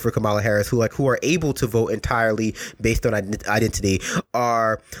liberals who vote for Kamala Harris, who are able to vote entirely based on identity,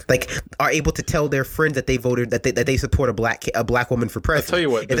 are able to tell their friends that they voted that they support a black woman for president. I'll tell you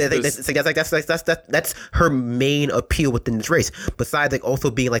what, that's her main appeal within this race. Besides like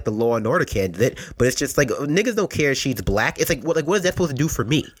also being like the Law and Order candidate, but it's just like niggas don't care if she's black. It's like what is that supposed to do for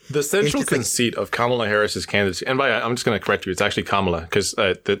me? The central conceit of Kamala Harris's candidacy, and I'm just going to correct you, it's actually Kamala, because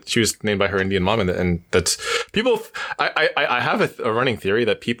she was named by her Indian mom, and that's people. I have a running theory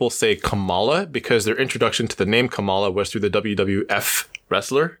that people say Kamala because their introduction to the name Kamala was through the WWF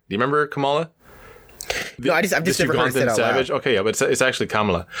wrestler. Do you remember Kamala? No, I've just never heard it said out loud. Okay, yeah, but it's actually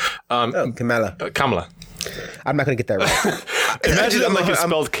Kamala. Kamala. Kamala. I'm not gonna get that right. Imagine it like it's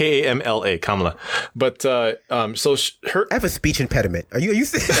spelled Kamala, Kamala. But so her. I have a speech impediment. Are you? You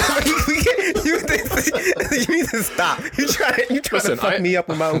need to stop. You trying to fuck me up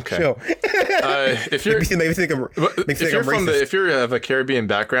on my own show. If you're of a Caribbean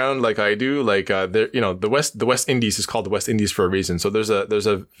background like I do, like the West Indies is called the West Indies for a reason. So there's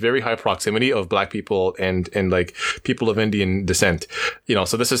a very high proximity of black people and like people of Indian descent.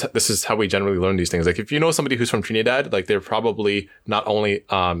 So this is how we generally learn these things. Like if you know somebody who's from Trinidad, like they're probably not only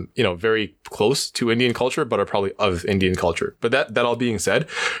very close to Indian culture, but are probably of Indian culture. But that all being said,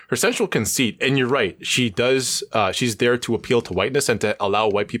 her central conceit, and you're right, she's there to appeal to whiteness and to allow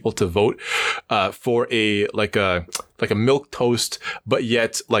white people to vote for a milk toast, but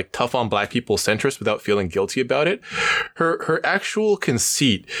yet like tough on black people centrist without feeling guilty about it. Her actual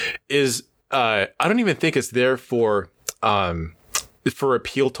conceit is I don't even think it's there for for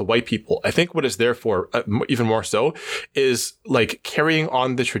appeal to white people. I think what it's there for, even more so, is like carrying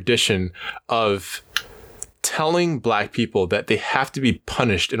on the tradition of telling black people that they have to be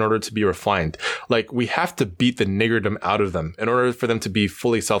punished in order to be refined. Like, we have to beat the niggerdom out of them in order for them to be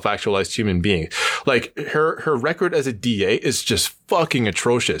fully self-actualized human beings. Like, her record as a DA is just fucking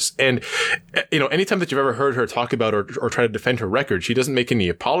atrocious. And, you know, anytime that you've ever heard her talk about or try to defend her record, she doesn't make any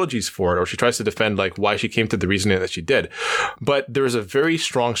apologies for it, or she tries to defend like why she came to the reasoning that she did. But there's a very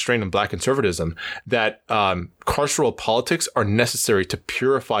strong strain in black conservatism that carceral politics are necessary to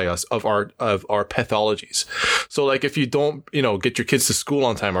purify us of our pathologies. So like, if you don't, you know, get your kids to school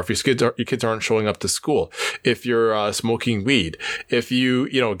on time, or if your kids aren't showing up to school, if you're smoking weed, if you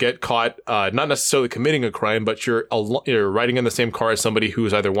know, get caught not necessarily committing a crime, but you're riding in the same car as somebody who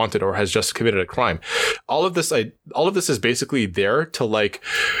is either wanted or has just committed a crime, all of this is basically there to like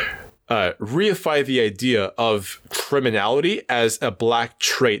reify the idea of criminality as a black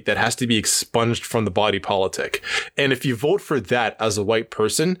trait that has to be expunged from the body politic. And if you vote for that as a white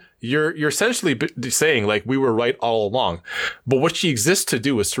person, you're essentially saying like, we were right all along. But what she exists to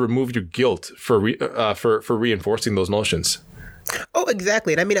do is to remove your guilt for reinforcing those notions. Oh,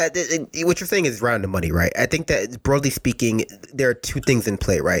 exactly. And I mean, what you're saying is round the money, right? I think that broadly speaking, there are two things in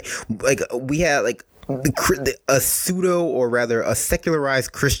play, right? Like, we have like a pseudo, or rather a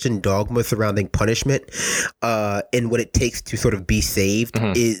secularized Christian dogma surrounding punishment and what it takes to sort of be saved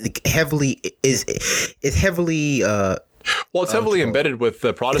is heavily well, it's heavily embedded with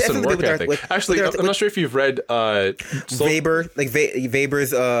the Protestant work ethic. Actually, I'm not sure if you've read Weber, like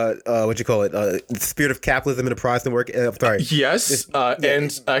Weber's what you call it, the Spirit of Capitalism in the Protestant work. Sorry. Yes,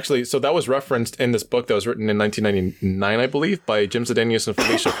 and actually, so that was referenced in this book that was written in 1999, I believe, by Jim Zedenius and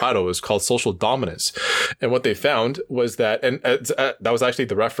Felicia Prado. It was called Social Dominance, and what they found was that, and that was actually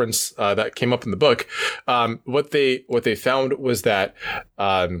the reference that came up in the book. What they found was that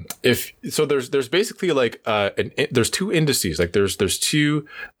there's basically like there's two indices, like there's two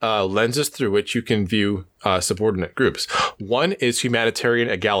lenses through which you can view subordinate groups. One is humanitarian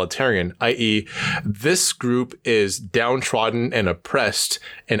egalitarian, i.e., this group is downtrodden and oppressed,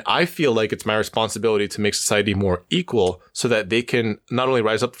 and I feel like it's my responsibility to make society more equal so that they can not only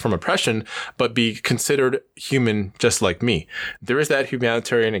rise up from oppression, but be considered human just like me. There is that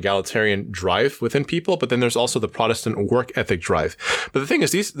humanitarian egalitarian drive within people, but then there's also the Protestant work ethic drive. But the thing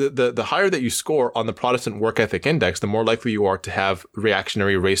is, the higher that you score on the Protestant work ethic index, the more likely you are to have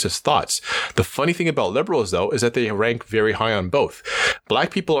reactionary racist thoughts. The funny thing about liberals, though, is that they rank very high on both.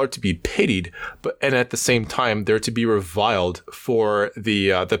 Black people are to be pitied, and at the same time, they're to be reviled for the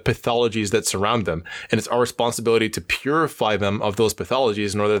pathologies that surround them. And it's our responsibility to purify them of those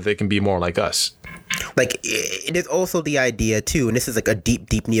pathologies in order that they can be more like us. Like, it is also the idea too, and this is like a deep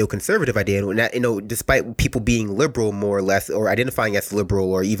neoconservative idea, and that, you know, despite people being liberal more or less, or identifying as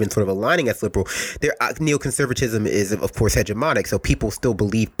liberal, or even sort of aligning as liberal, their neoconservatism is of course hegemonic, so people still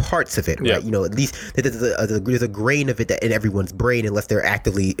believe parts of it, right? Yeah. You know, at least there's a grain of it in everyone's brain, unless they're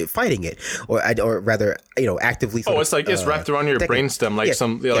actively fighting it, or rather, you know, actively. It's like it's wrapped around your brainstem, like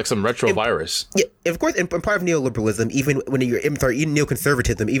some retrovirus. Yeah, of course, and part of neoliberalism, even when you're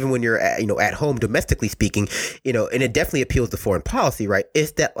neoconservatism, even when you're at home domestically speaking, you know, and it definitely appeals to foreign policy, right?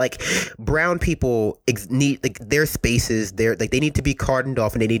 Is that like brown people need, like, their spaces, they need to be cordoned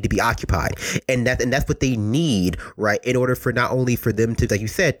off and they need to be occupied, and that's what they need, right? In order for not only for them to, like you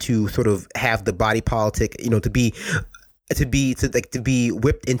said, to sort of have the body politic, you know, to be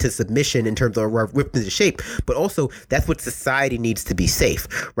whipped into submission in terms of, or whipped into shape, but also that's what society needs to be safe,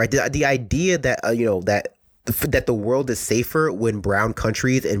 right? The idea that that the world is safer when brown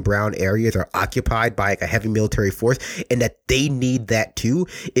countries and brown areas are occupied by like a heavy military force, and that they need that too,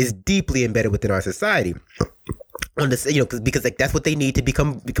 is deeply embedded within our society. On this, you know, because like that's what they need to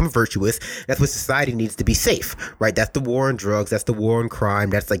become virtuous. That's what society needs to be safe, right? That's the war on drugs. That's the war on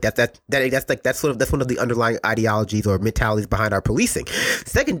crime. That's one of the underlying ideologies or mentalities behind our policing.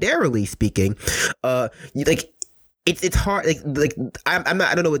 Secondarily speaking, It's hard, I'm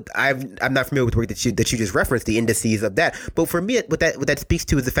not familiar with the work that you just referenced, the indices of that. But for me, what that speaks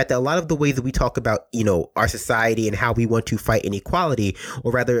to is the fact that a lot of the ways that we talk about, you know, our society and how we want to fight inequality,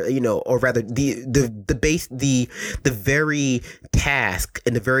 or rather the very task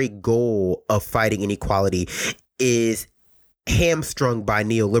and the very goal of fighting inequality is hamstrung by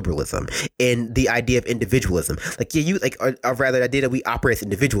neoliberalism and the idea of individualism. Like, yeah, or rather the idea that we operate as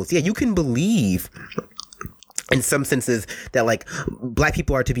individuals. Yeah, you can believe in some senses, that like black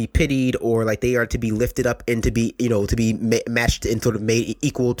people are to be pitied, or like they are to be lifted up and to be, to be matched and sort of made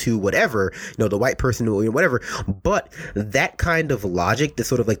equal to whatever, the white person or whatever. But that kind of logic, the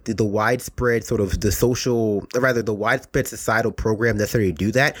sort of like the widespread sort of the widespread societal program necessary to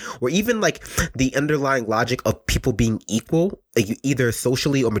do that, or even like the underlying logic of people being equal, like either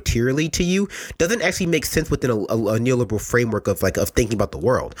socially or materially to you, doesn't actually make sense within a neoliberal framework of thinking about the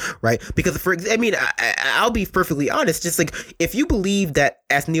world, right? Because I'll be perfectly honest, just like if you believe that,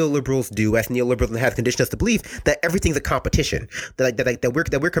 as neoliberals have conditioned us to believe, that everything's a competition,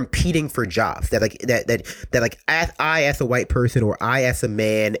 that we're competing for jobs, that I as a white person or I as a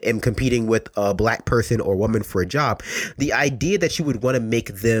man am competing with a black person or woman for a job, the idea that you would want to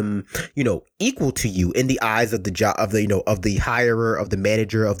make them equal to you in the eyes of the job of the hirer, of the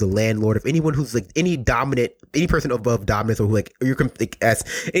manager, of the landlord, of anyone who's like any person above dominance, or who as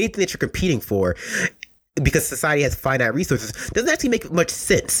anything that you're competing for, because society has finite resources, doesn't actually make much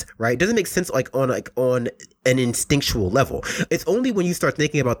sense, right? It doesn't make sense on an instinctual level. It's only when you start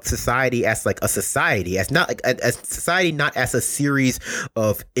thinking about society as like a society, as not like as society, not as a series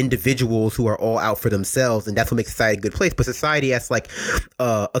of individuals who are all out for themselves, and that's what makes society a good place, but society as like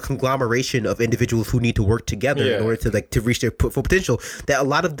a conglomeration of individuals who need to work together in order to reach their full potential. That a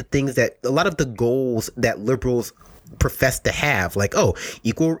lot of the goals that liberals profess to have, like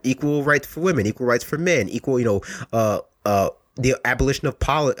equal rights for women, equal rights for men, equal the abolition of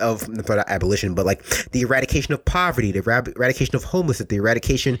not abolition, but like the eradication of poverty, the eradication of homelessness, the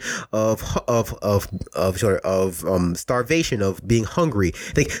eradication of starvation, of being hungry.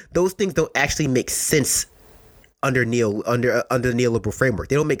 Like those things don't actually make sense under the neoliberal framework.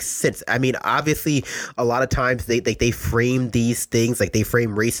 They don't make sense. I mean, obviously, a lot of times they frame these things, like they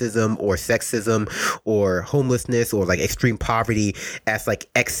frame racism or sexism or homelessness or like extreme poverty as like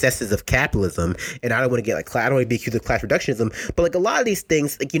excesses of capitalism. And I don't want to be accused of class reductionism, but like a lot of these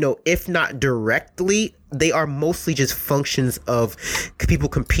things, like, if not directly, they are mostly just functions of people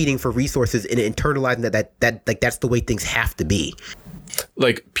competing for resources and internalizing that like that's the way things have to be.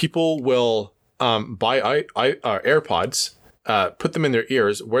 Like people will buy AirPods, put them in their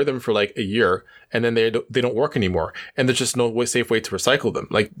ears, wear them for like a year, and then they don't work anymore. And there's just no safe way to recycle them.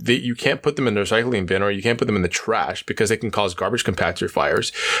 Like you can't put them in the recycling bin, or you can't put them in the trash because they can cause garbage compactor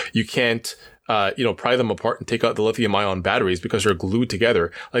fires. You can't pry them apart and take out the lithium ion batteries because they're glued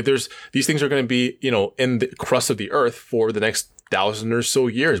together. Like these things are going to be, in the crust of the earth for the next 1,000 or so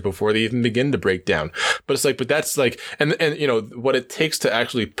years before they even begin to break down. But it's like, but that's like, and what it takes to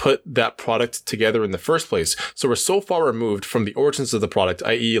actually put that product together in the first place. So we're so far removed from the origins of the product,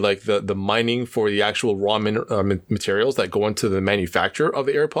 i.e. like the mining for the actual raw materials that go into the manufacture of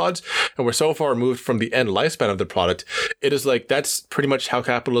the AirPods. And we're so far removed from the end lifespan of the product. It is like, that's pretty much how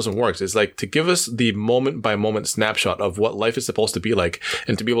capitalism works. It's like to give us the moment by moment snapshot of what life is supposed to be like,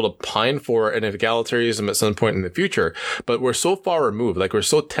 and to be able to pine for an egalitarianism at some point in the future. But we're so far removed, like we're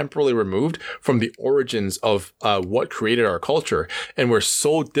so temporally removed from the origins of what created our culture, and we're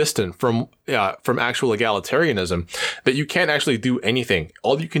so distant from actual egalitarianism that you can't actually do anything.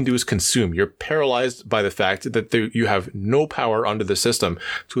 All you can do is consume. You're paralyzed by the fact that you have no power under the system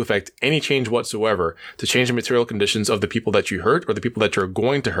to affect any change whatsoever, to change the material conditions of the people that you hurt or the people that you're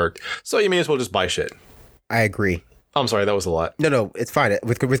going to hurt. So you may as well just buy shit. I agree. I'm sorry, that was a lot. No, it's fine.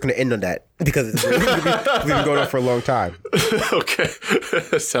 We're going to end on that because we've been going on for a long time. Okay.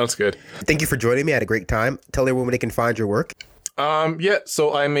 Sounds good. Thank you for joining me. I had a great time. Tell everyone where they can find your work.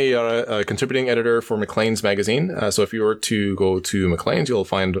 So I'm a contributing editor for Maclean's magazine. So if you were to go to Maclean's, you'll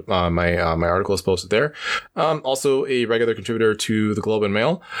find my articles posted there. Also a regular contributor to the Globe and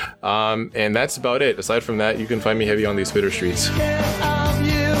Mail. And that's about it. Aside from that, you can find me heavy on these Twitter streets.